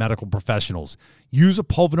respected medical professionals. Use a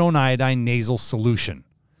povidone iodine nasal solution.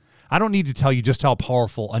 I don't need to tell you just how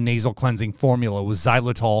powerful a nasal cleansing formula with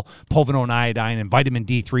xylitol, povidone iodine, and vitamin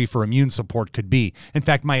D3 for immune support could be. In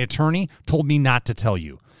fact, my attorney told me not to tell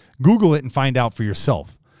you. Google it and find out for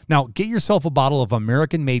yourself. Now, get yourself a bottle of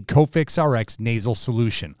American-made Cofix RX nasal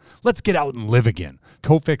solution. Let's get out and live again.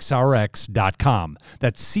 CofixRx.com.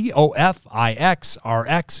 That's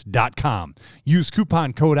COFIXRX.com. Use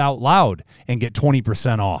coupon code OUTLOUD and get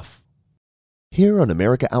 20% off. Here on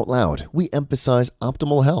America Out Loud, we emphasize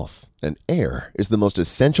optimal health, and air is the most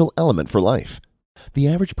essential element for life. The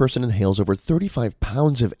average person inhales over 35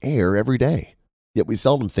 pounds of air every day, yet we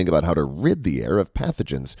seldom think about how to rid the air of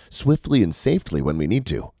pathogens swiftly and safely when we need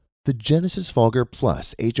to. The Genesis Fogger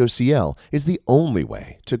Plus HOCl is the only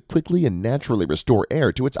way to quickly and naturally restore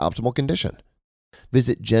air to its optimal condition.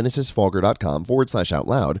 Visit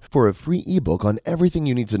genesisfogger.com/outloud for a free ebook on everything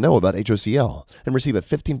you need to know about HOCl and receive a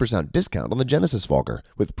 15% discount on the Genesis Fogger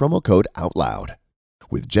with promo code OUTLOUD.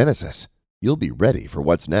 With Genesis, you'll be ready for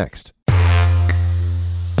what's next.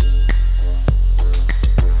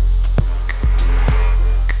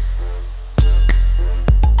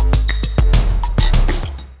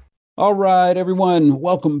 All right, everyone,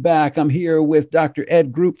 welcome back. I'm here with Dr.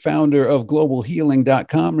 Ed Group, founder of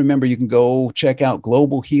globalhealing.com. Remember, you can go check out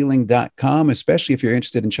globalhealing.com, especially if you're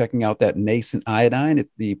interested in checking out that Nascent iodine.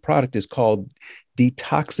 The product is called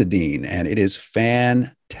Detoxidine, and it is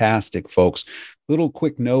fantastic, folks. Little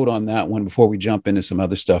quick note on that one before we jump into some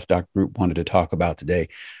other stuff Dr. Group wanted to talk about today.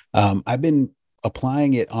 I've been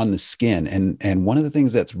applying it on the skin, and one of the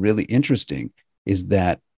things that's really interesting is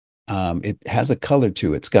that it has a color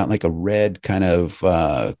to it. It's got like a red kind of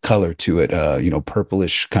color to it,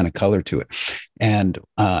 purplish kind of color to it. And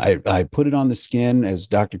I put it on the skin as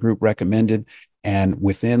Dr. Group recommended. And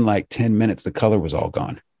within like 10 minutes, the color was all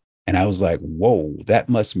gone. And I was like, whoa, that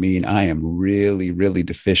must mean I am really, really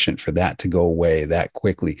deficient for that to go away that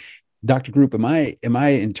quickly. Dr. Group, am I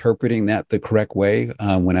interpreting that the correct way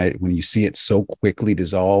when you see it so quickly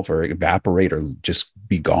dissolve or evaporate or just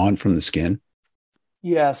be gone from the skin?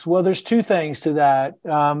 Yes. Well, there's two things to that.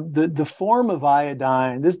 The form of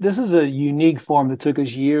iodine, this is a unique form that took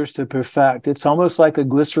us years to perfect. It's almost like a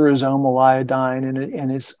glycerisomal iodine in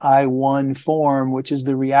its I1 form, which is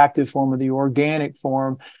the reactive form of the organic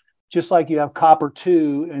form. Just like you have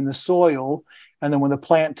copper-2 in the soil, and then when the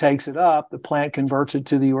plant takes it up, the plant converts it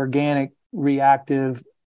to the organic reactive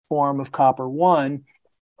form of copper-1.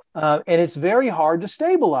 And it's very hard to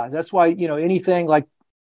stabilize. That's why, anything like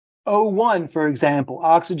O1, for example,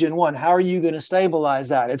 oxygen 1, how are you going to stabilize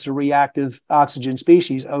that? It's a reactive oxygen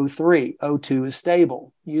species. O3, O2 is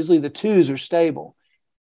stable. Usually the 2s are stable.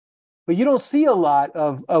 But you don't see a lot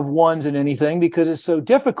of 1s in anything because it's so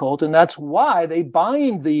difficult. And that's why they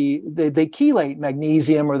bind they chelate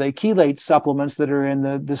magnesium or they chelate supplements that are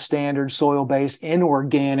in the standard soil-based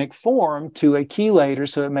inorganic form to a chelator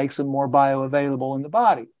so it makes them more bioavailable in the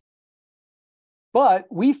body. But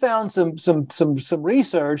we found some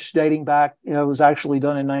research dating back, it was actually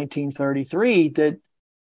done in 1933, that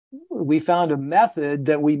we found a method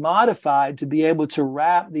that we modified to be able to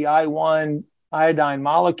wrap the I1 iodine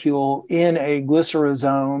molecule in a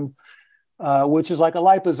glycerosome, which is like a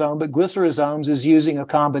liposome, but glycerosomes is using a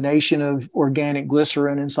combination of organic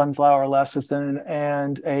glycerin and sunflower lecithin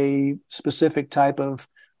and a specific type of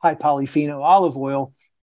high polyphenol olive oil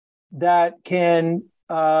that can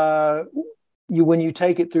when you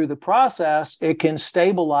take it through the process, it can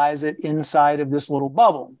stabilize it inside of this little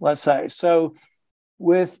bubble, let's say. So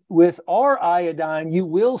with our iodine, you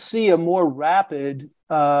will see a more rapid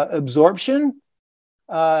absorption,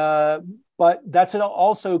 but that's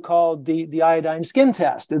also called the iodine skin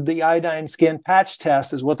test. The iodine skin patch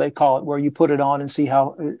test is what they call it, where you put it on and see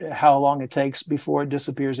how long it takes before it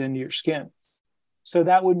disappears into your skin. So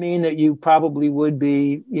that would mean that you probably would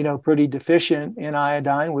be, pretty deficient in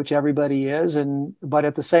iodine, which everybody is. But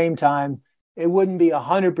at the same time, it wouldn't be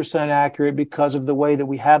 100% accurate because of the way that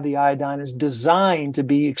we have the iodine is designed to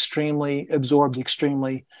be absorbed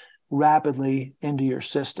extremely rapidly into your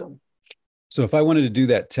system. So if I wanted to do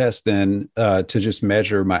that test then to just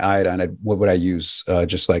measure my iodine, what would I use?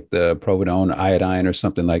 Just like the providone iodine or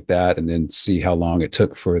something like that, and then see how long it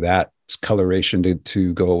took for that coloration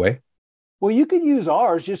to go away? Well, you could use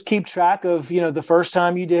ours. Just keep track of, the first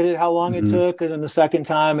time you did it, how long it took, and then the second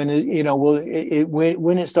time, and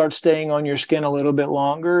when it starts staying on your skin a little bit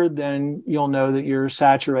longer, then you'll know that you're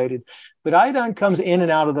saturated. But iodine comes in and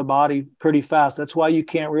out of the body pretty fast. That's why you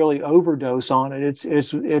can't really overdose on it.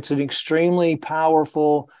 It's an extremely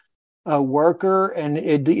powerful worker, and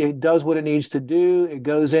it does what it needs to do. It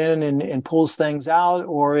goes in and pulls things out,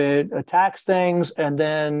 or it attacks things, and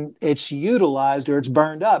then it's utilized or it's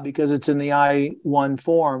burned up because it's in the I1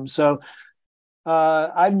 form. So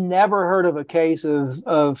I've never heard of a case of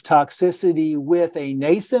toxicity with a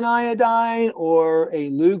Nascent iodine or a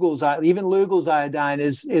Lugel's. Even Lugel's iodine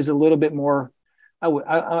is a little bit more. I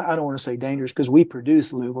don't want to say dangerous because we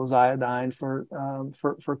produce Lugel's iodine for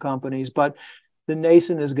companies, but the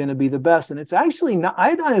Nascent is going to be the best. And it's actually not,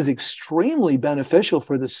 iodine is extremely beneficial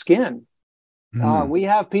for the skin. We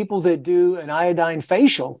have people that do an iodine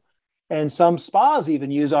facial, and some spas even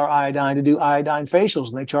use our iodine to do iodine facials,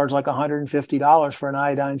 and they charge like $150 for an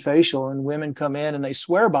iodine facial. And women come in and they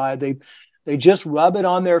swear by it. They just rub it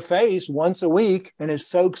on their face once a week and it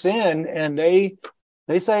soaks in, and they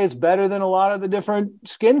say it's better than a lot of the different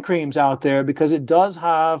skin creams out there because it does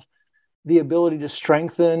have the ability to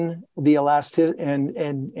strengthen the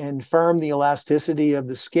and firm the elasticity of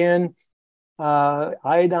the skin.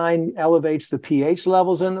 Iodine elevates the pH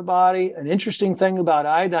levels in the body. An interesting thing about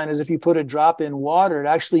iodine is if you put a drop in water, it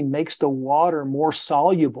actually makes the water more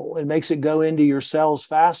soluble. It makes it go into your cells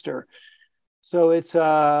faster. So it's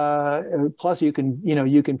plus you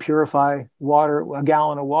can purify water, a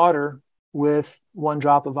gallon of water with 1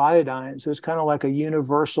 drop of iodine. So it's kind of like a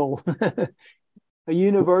universal a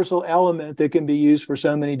universal element that can be used for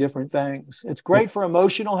so many different things. It's great for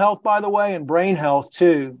emotional health, by the way, and brain health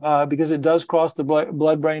too, because it does cross the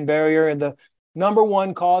blood-brain barrier. And the number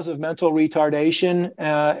one cause of mental retardation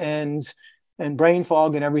and brain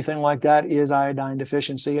fog and everything like that is iodine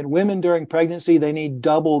deficiency. And women during pregnancy, they need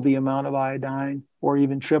double the amount of iodine or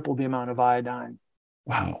even triple the amount of iodine.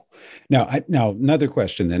 Wow. Now, another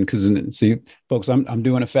question then, because see, folks, I'm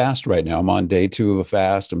doing a fast right now. I'm on day 2 of a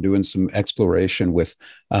fast. I'm doing some exploration with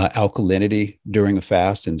alkalinity during a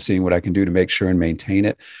fast and seeing what I can do to make sure and maintain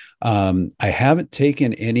it. I haven't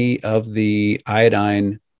taken any of the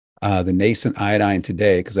iodine, the Nascent iodine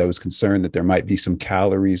today, because I was concerned that there might be some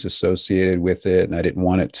calories associated with it, and I didn't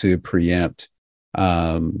want it to preempt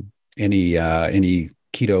any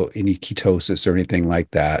ketosis or anything like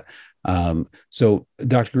that. So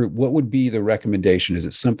Dr. Group, what would be the recommendation? Is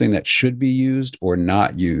it something that should be used or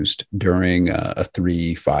not used during a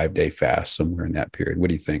 3-5 day fast, somewhere in that period? What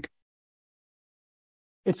do you think?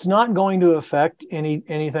 It's not going to affect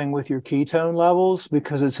anything with your ketone levels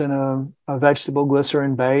because it's in a vegetable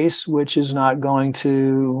glycerin base, which is not going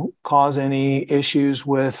to cause any issues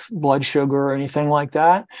with blood sugar or anything like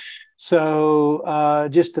that. So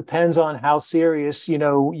just depends on how serious,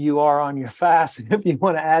 you are on your fast, and if you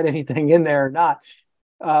want to add anything in there or not.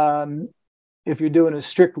 If you're doing a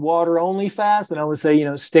strict water only fast, then I would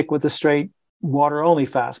say, stick with the straight water only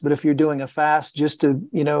fast. But if you're doing a fast just to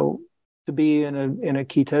be in a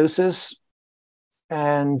ketosis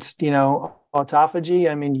and, autophagy,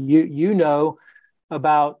 I mean,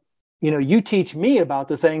 about, you teach me about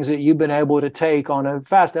the things that you've been able to take on a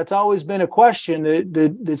fast. That's always been a question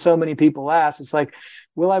that so many people ask. It's like,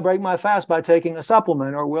 will I break my fast by taking a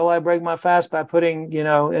supplement, or will I break my fast by putting,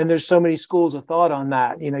 and there's so many schools of thought on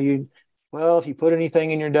that. If you put anything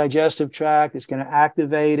in your digestive tract, it's going to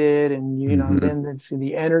activate it. And, then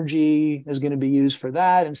the energy is going to be used for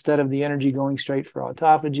that instead of the energy going straight for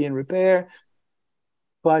autophagy and repair.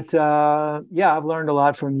 But I've learned a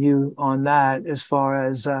lot from you on that as far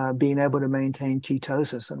as being able to maintain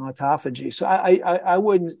ketosis and autophagy. So I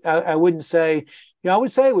wouldn't say, I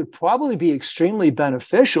would say it would probably be extremely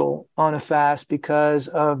beneficial on a fast because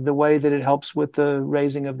of the way that it helps with the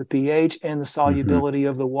raising of the pH and the solubility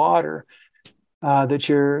of the water that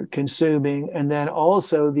you're consuming, and then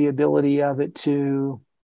also the ability of it to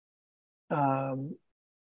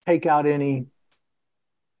take out any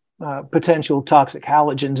potential toxic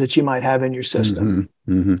halogens that you might have in your system.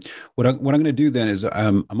 What I'm going to do then is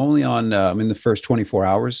I'm only on I'm in the first 24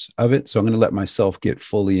 hours of it, so I'm going to let myself get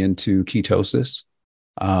fully into ketosis,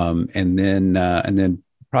 and then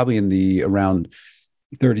probably in the around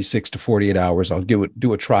 36 to 48 hours, I'll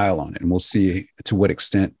do a trial on it, and we'll see to what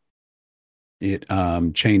extent it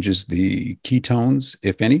changes the ketones,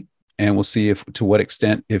 if any, and we'll see to what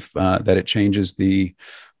extent that it changes the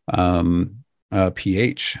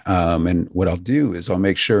pH. And what I'll do is I'll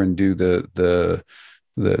make sure and do the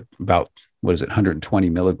about, 120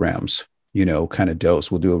 milligrams, kind of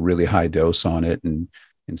dose. We'll do a really high dose on it and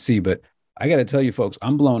see. But I got to tell you, folks,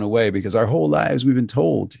 I'm blown away because our whole lives we've been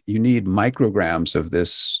told you need micrograms of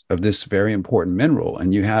this very important mineral,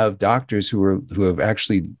 and you have doctors who have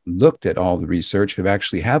actually looked at all the research, have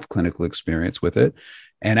actually have clinical experience with it,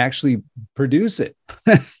 and actually produce it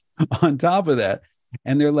on top of that.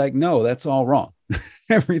 And they're like, no, that's all wrong.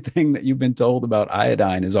 Everything that you've been told about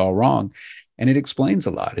iodine is all wrong. And it explains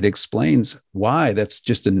a lot. It explains why that's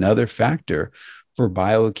just another factor for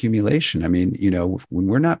bioaccumulation. I mean, when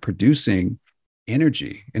we're not producing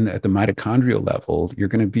energy at the mitochondrial level, you're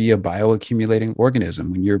going to be a bioaccumulating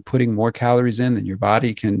organism. When you're putting more calories in than your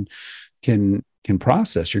body can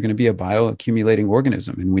process, you're going to be a bioaccumulating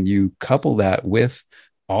organism. And when you couple that with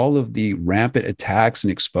all of the rampant attacks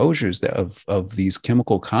and exposures of these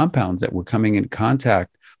chemical compounds that we're coming in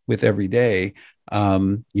contact with every day,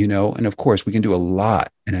 and of course we can do a lot,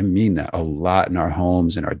 and I mean that, a lot in our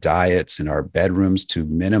homes and our diets and our bedrooms to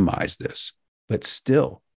minimize this, but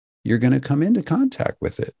still you're going to come into contact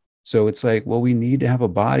with it. So it's like, well, we need to have a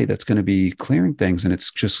body that's going to be clearing things. And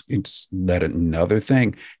it's that another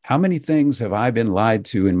thing. How many things have I been lied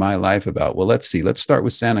to in my life about? Well, let's start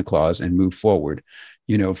with Santa Claus and move forward,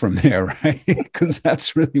 from there, right? Because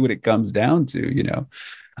that's really what it comes down to,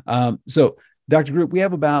 So Dr. Group, we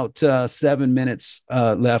have about 7 minutes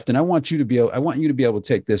left, and I want you to be able to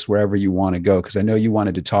take this wherever you want to go, because I know you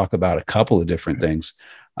wanted to talk about a couple of different things,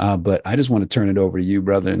 but I just want to turn it over to you,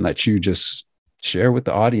 brother, and let you just share with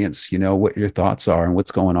the audience, what your thoughts are and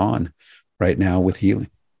what's going on right now with healing.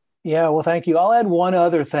 Yeah, well, thank you. I'll add one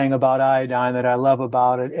other thing about iodine that I love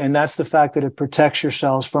about it, and that's the fact that it protects your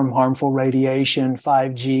cells from harmful radiation,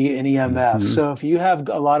 5G, and EMF. So if you have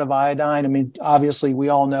a lot of iodine, I mean, obviously, we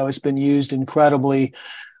all know it's been used incredibly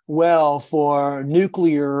well for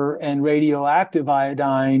nuclear and radioactive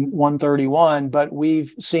iodine 131, but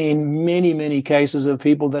we've seen many, many cases of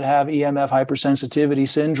people that have EMF hypersensitivity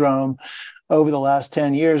syndrome over the last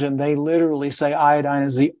 10 years, and they literally say iodine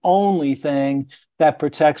is the only thing that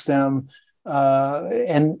protects them.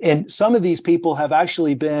 And some of these people have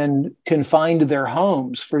actually been confined to their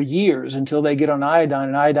homes for years until they get on iodine,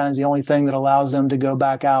 and iodine is the only thing that allows them to go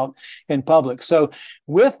back out in public. So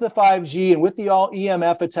with the 5G and with the all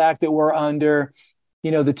EMF attack that we're under,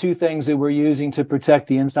 the two things that we're using to protect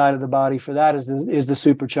the inside of the body for that is the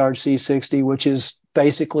supercharged C60, which is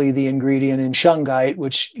basically the ingredient in shungite,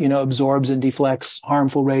 which, absorbs and deflects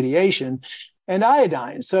harmful radiation, and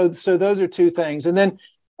iodine. So those are two things. And then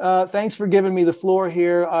thanks for giving me the floor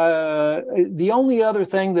here. The only other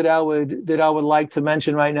thing that I would like to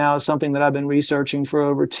mention right now is something that I've been researching for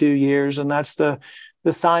over 2 years, and that's the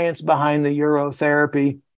science behind the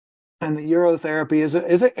urotherapy. And the urotherapy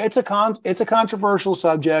it's a controversial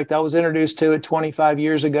subject. I was introduced to it 25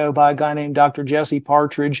 years ago by a guy named Dr. Jesse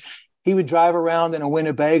Partridge. He would drive around in a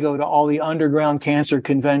Winnebago to all the underground cancer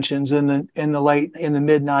conventions in the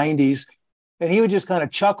mid 90s. And he would just kind of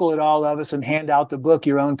chuckle at all of us and hand out the book,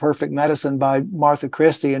 Your Own Perfect Medicine by Martha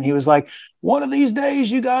Christie. And he was like, one of these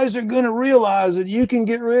days, you guys are going to realize that you can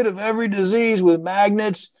get rid of every disease with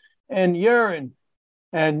magnets and urine.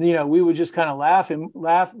 And, we would just kind of laugh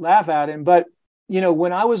at him. But,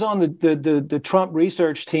 when I was on the Trump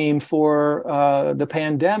research team for the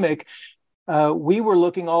pandemic, we were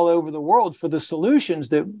looking all over the world for the solutions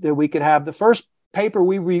that we could have. The first paper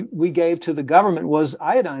we gave to the government was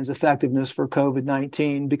iodine's effectiveness for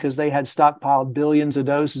COVID-19, because they had stockpiled billions of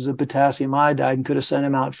doses of potassium iodide and could have sent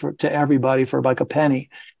them out to everybody for like a penny.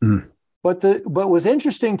 But what was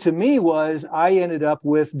interesting to me was I ended up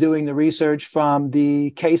with doing the research from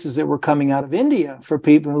the cases that were coming out of India for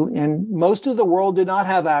people, and most of the world did not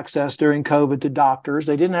have access during COVID to doctors.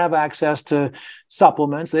 They didn't have access to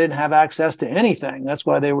supplements. They didn't have access to anything. That's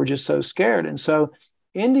why they were just so scared. And so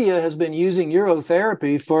India has been using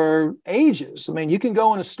urotherapy for ages. I mean, you can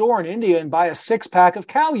go in a store in India and buy a 6-pack of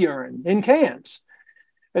cow urine in cans.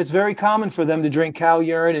 It's very common for them to drink cow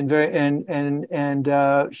urine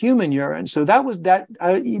and human urine. So that was that.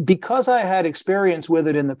 Because I had experience with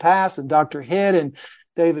it in the past, and Dr. Hitt and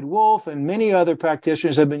David Wolf and many other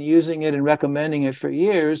practitioners have been using it and recommending it for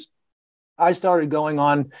years, I started going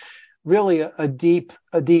on really a deep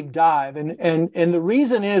dive. And the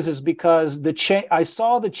reason is because I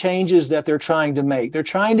saw the changes that they're trying to make. They're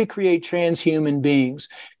trying to create transhuman beings.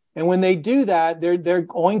 And when they do that, they're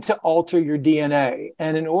going to alter your DNA.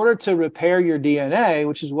 And in order to repair your DNA,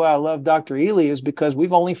 which is why I love Dr. Ealy, is because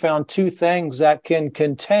we've only found 2 things that can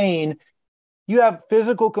contain. You have a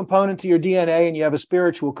physical component to your DNA and you have a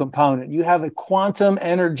spiritual component. You have a quantum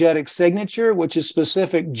energetic signature, which is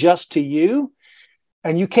specific just to you.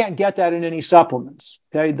 And you can't get that in any supplements.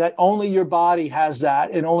 Okay, that only your body has that,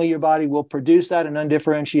 and only your body will produce that in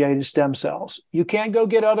undifferentiated stem cells. You can't go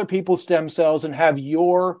get other people's stem cells and have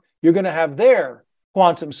you're going to have their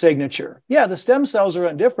quantum signature. Yeah, the stem cells are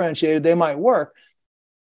undifferentiated, they might work,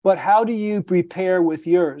 but how do you prepare with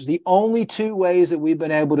yours? The only 2 ways that we've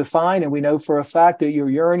been able to find, and we know for a fact that your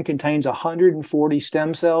urine contains 140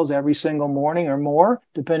 stem cells every single morning or more,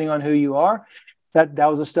 depending on who you are. That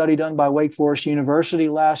was a study done by Wake Forest University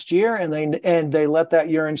last year, and they let that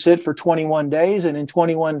urine sit for 21 days, and in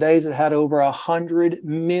 21 days it had over 100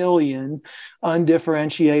 million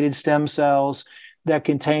undifferentiated stem cells that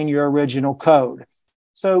contain your original code.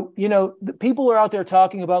 So, the people are out there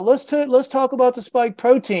talking about let's talk about the spike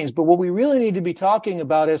proteins, but what we really need to be talking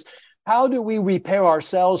about is how do we repair our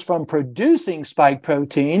cells from producing spike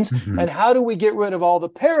proteins, and how do we get rid of all the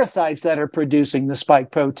parasites that are producing the spike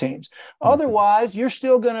proteins? Otherwise, you're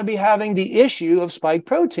still going to be having the issue of spike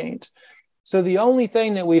proteins. So the only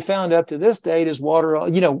thing that we found up to this date is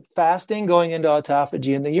fasting, going into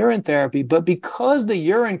autophagy, and the urine therapy. But because the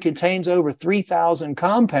urine contains over 3,000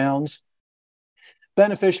 compounds,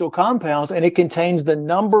 beneficial compounds, and it contains the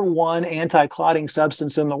number 1 anti-clotting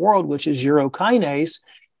substance in the world, which is urokinase,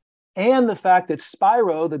 and the fact that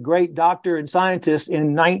Spiro, the great doctor and scientist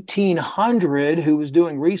in 1900 who was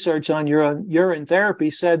doing research on urine therapy,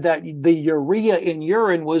 said that the urea in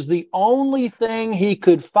urine was the only thing he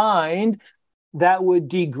could find that would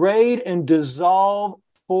degrade and dissolve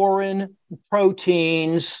foreign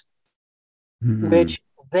proteins, which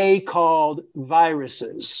they called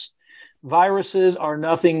viruses. Viruses are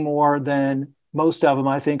nothing more than most of them,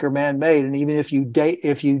 I think, are man-made. And even if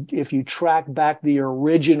you track back the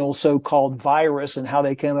original so-called virus and how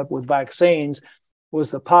they came up with vaccines,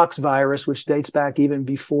 was the pox virus, which dates back even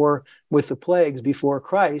before, with the plagues before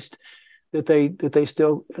Christ, that they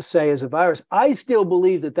still say is a virus. I still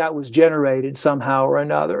believe that was generated somehow or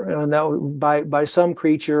another, and that by some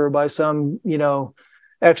creature or by some,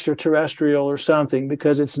 extraterrestrial or something,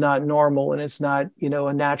 because it's not normal and it's not,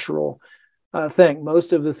 a natural thing.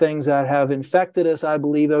 Most of the things that have infected us, I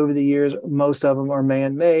believe, over the years, most of them are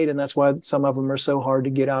man-made, and that's why some of them are so hard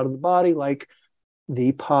to get out of the body, like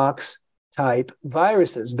the pox type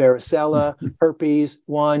viruses, varicella, herpes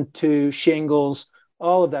 1, 2, shingles,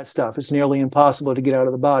 all of that stuff. It's nearly impossible to get out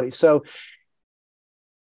of the body. So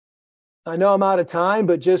I know I'm out of time,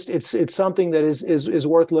 but just it's something that is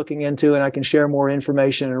worth looking into, and I can share more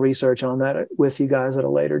information and research on that with you guys at a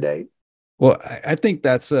later date. Well, I think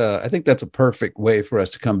that's a perfect way for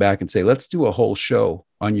us to come back and say, let's do a whole show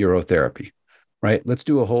on urotherapy, right? Let's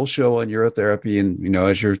do a whole show on urotherapy, and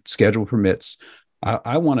as your schedule permits.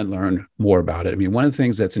 I want to learn more about it. I mean, one of the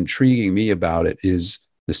things that's intriguing me about it is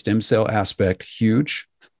the stem cell aspect, huge.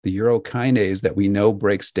 The urokinase that we know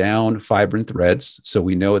breaks down fibrin threads, so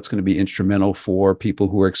we know it's going to be instrumental for people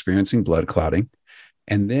who are experiencing blood clotting,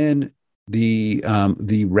 and then the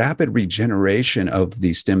rapid regeneration of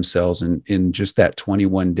the stem cells in just that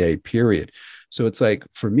 21-day period. So it's like,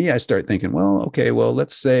 for me, I start thinking,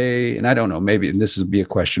 let's say, and I don't know, maybe, and this will be a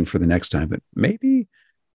question for the next time, but maybe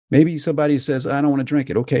somebody says, I don't want to drink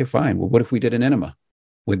it. Okay, fine. Well, what if we did an enema?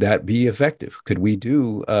 Would that be effective? Could we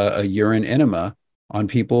do a urine enema on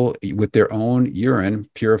people with their own urine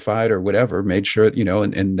purified or whatever, made sure,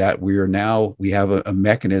 and that we have a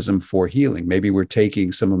mechanism for healing. Maybe we're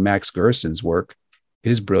taking some of Max Gerson's work,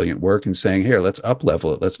 his brilliant work, and saying, here, let's up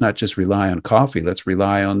level it. Let's not just rely on coffee. Let's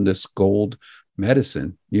rely on this gold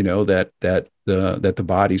medicine, that the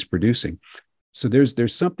body's producing. So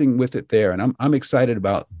there's something with it there. And I'm excited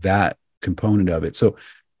about that component of it. So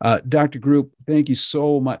Dr. Group, thank you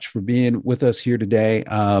so much for being with us here today.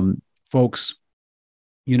 Folks,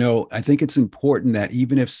 I think it's important that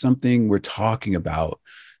even if something we're talking about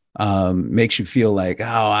makes you feel like, oh,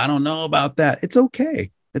 I don't know about that, it's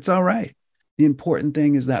okay. It's all right. The important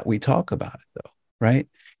thing is that we talk about it, though, right?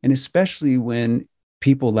 And especially when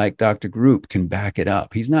people like Dr. Group can back it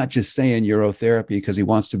up. He's not just saying urotherapy because he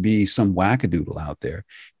wants to be some wackadoodle out there.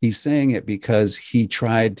 He's saying it because he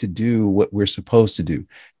tried to do what we're supposed to do,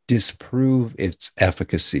 disprove its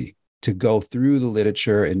efficacy, to go through the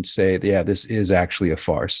literature and say, yeah, this is actually a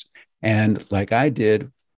farce. And like I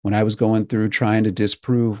did when I was going through trying to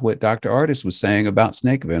disprove what Dr. Artis was saying about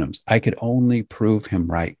snake venoms, I could only prove him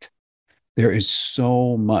right. There is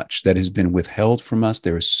so much that has been withheld from us.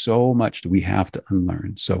 There is so much that we have to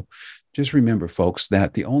unlearn. So just remember, folks,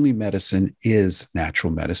 that the only medicine is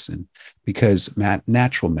natural medicine, because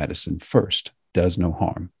natural medicine first does no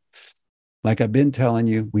harm. Like I've been telling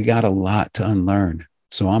you, we got a lot to unlearn.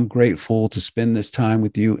 So I'm grateful to spend this time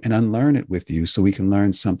with you and unlearn it with you so we can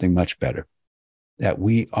learn something much better, that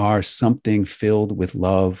we are something filled with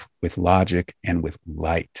love, with logic, and with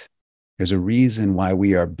light. There's a reason why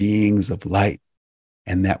we are beings of light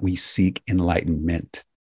and that we seek enlightenment,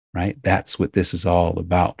 right? That's what this is all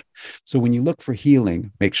about. So when you look for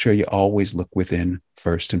healing, make sure you always look within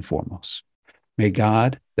first and foremost. May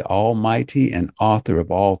God, the Almighty and author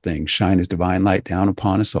of all things, shine his divine light down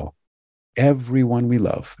upon us all, everyone we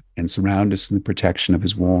love, and surround us in the protection of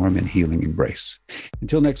his warm and healing embrace.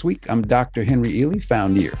 Until next week, I'm Dr. Henry Ealy,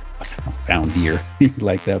 founder. You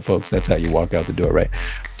like that, folks? That's how you walk out the door, right?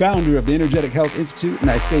 Founder of the Energetic Health Institute. And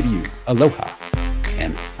I say to you, aloha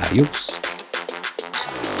and adios.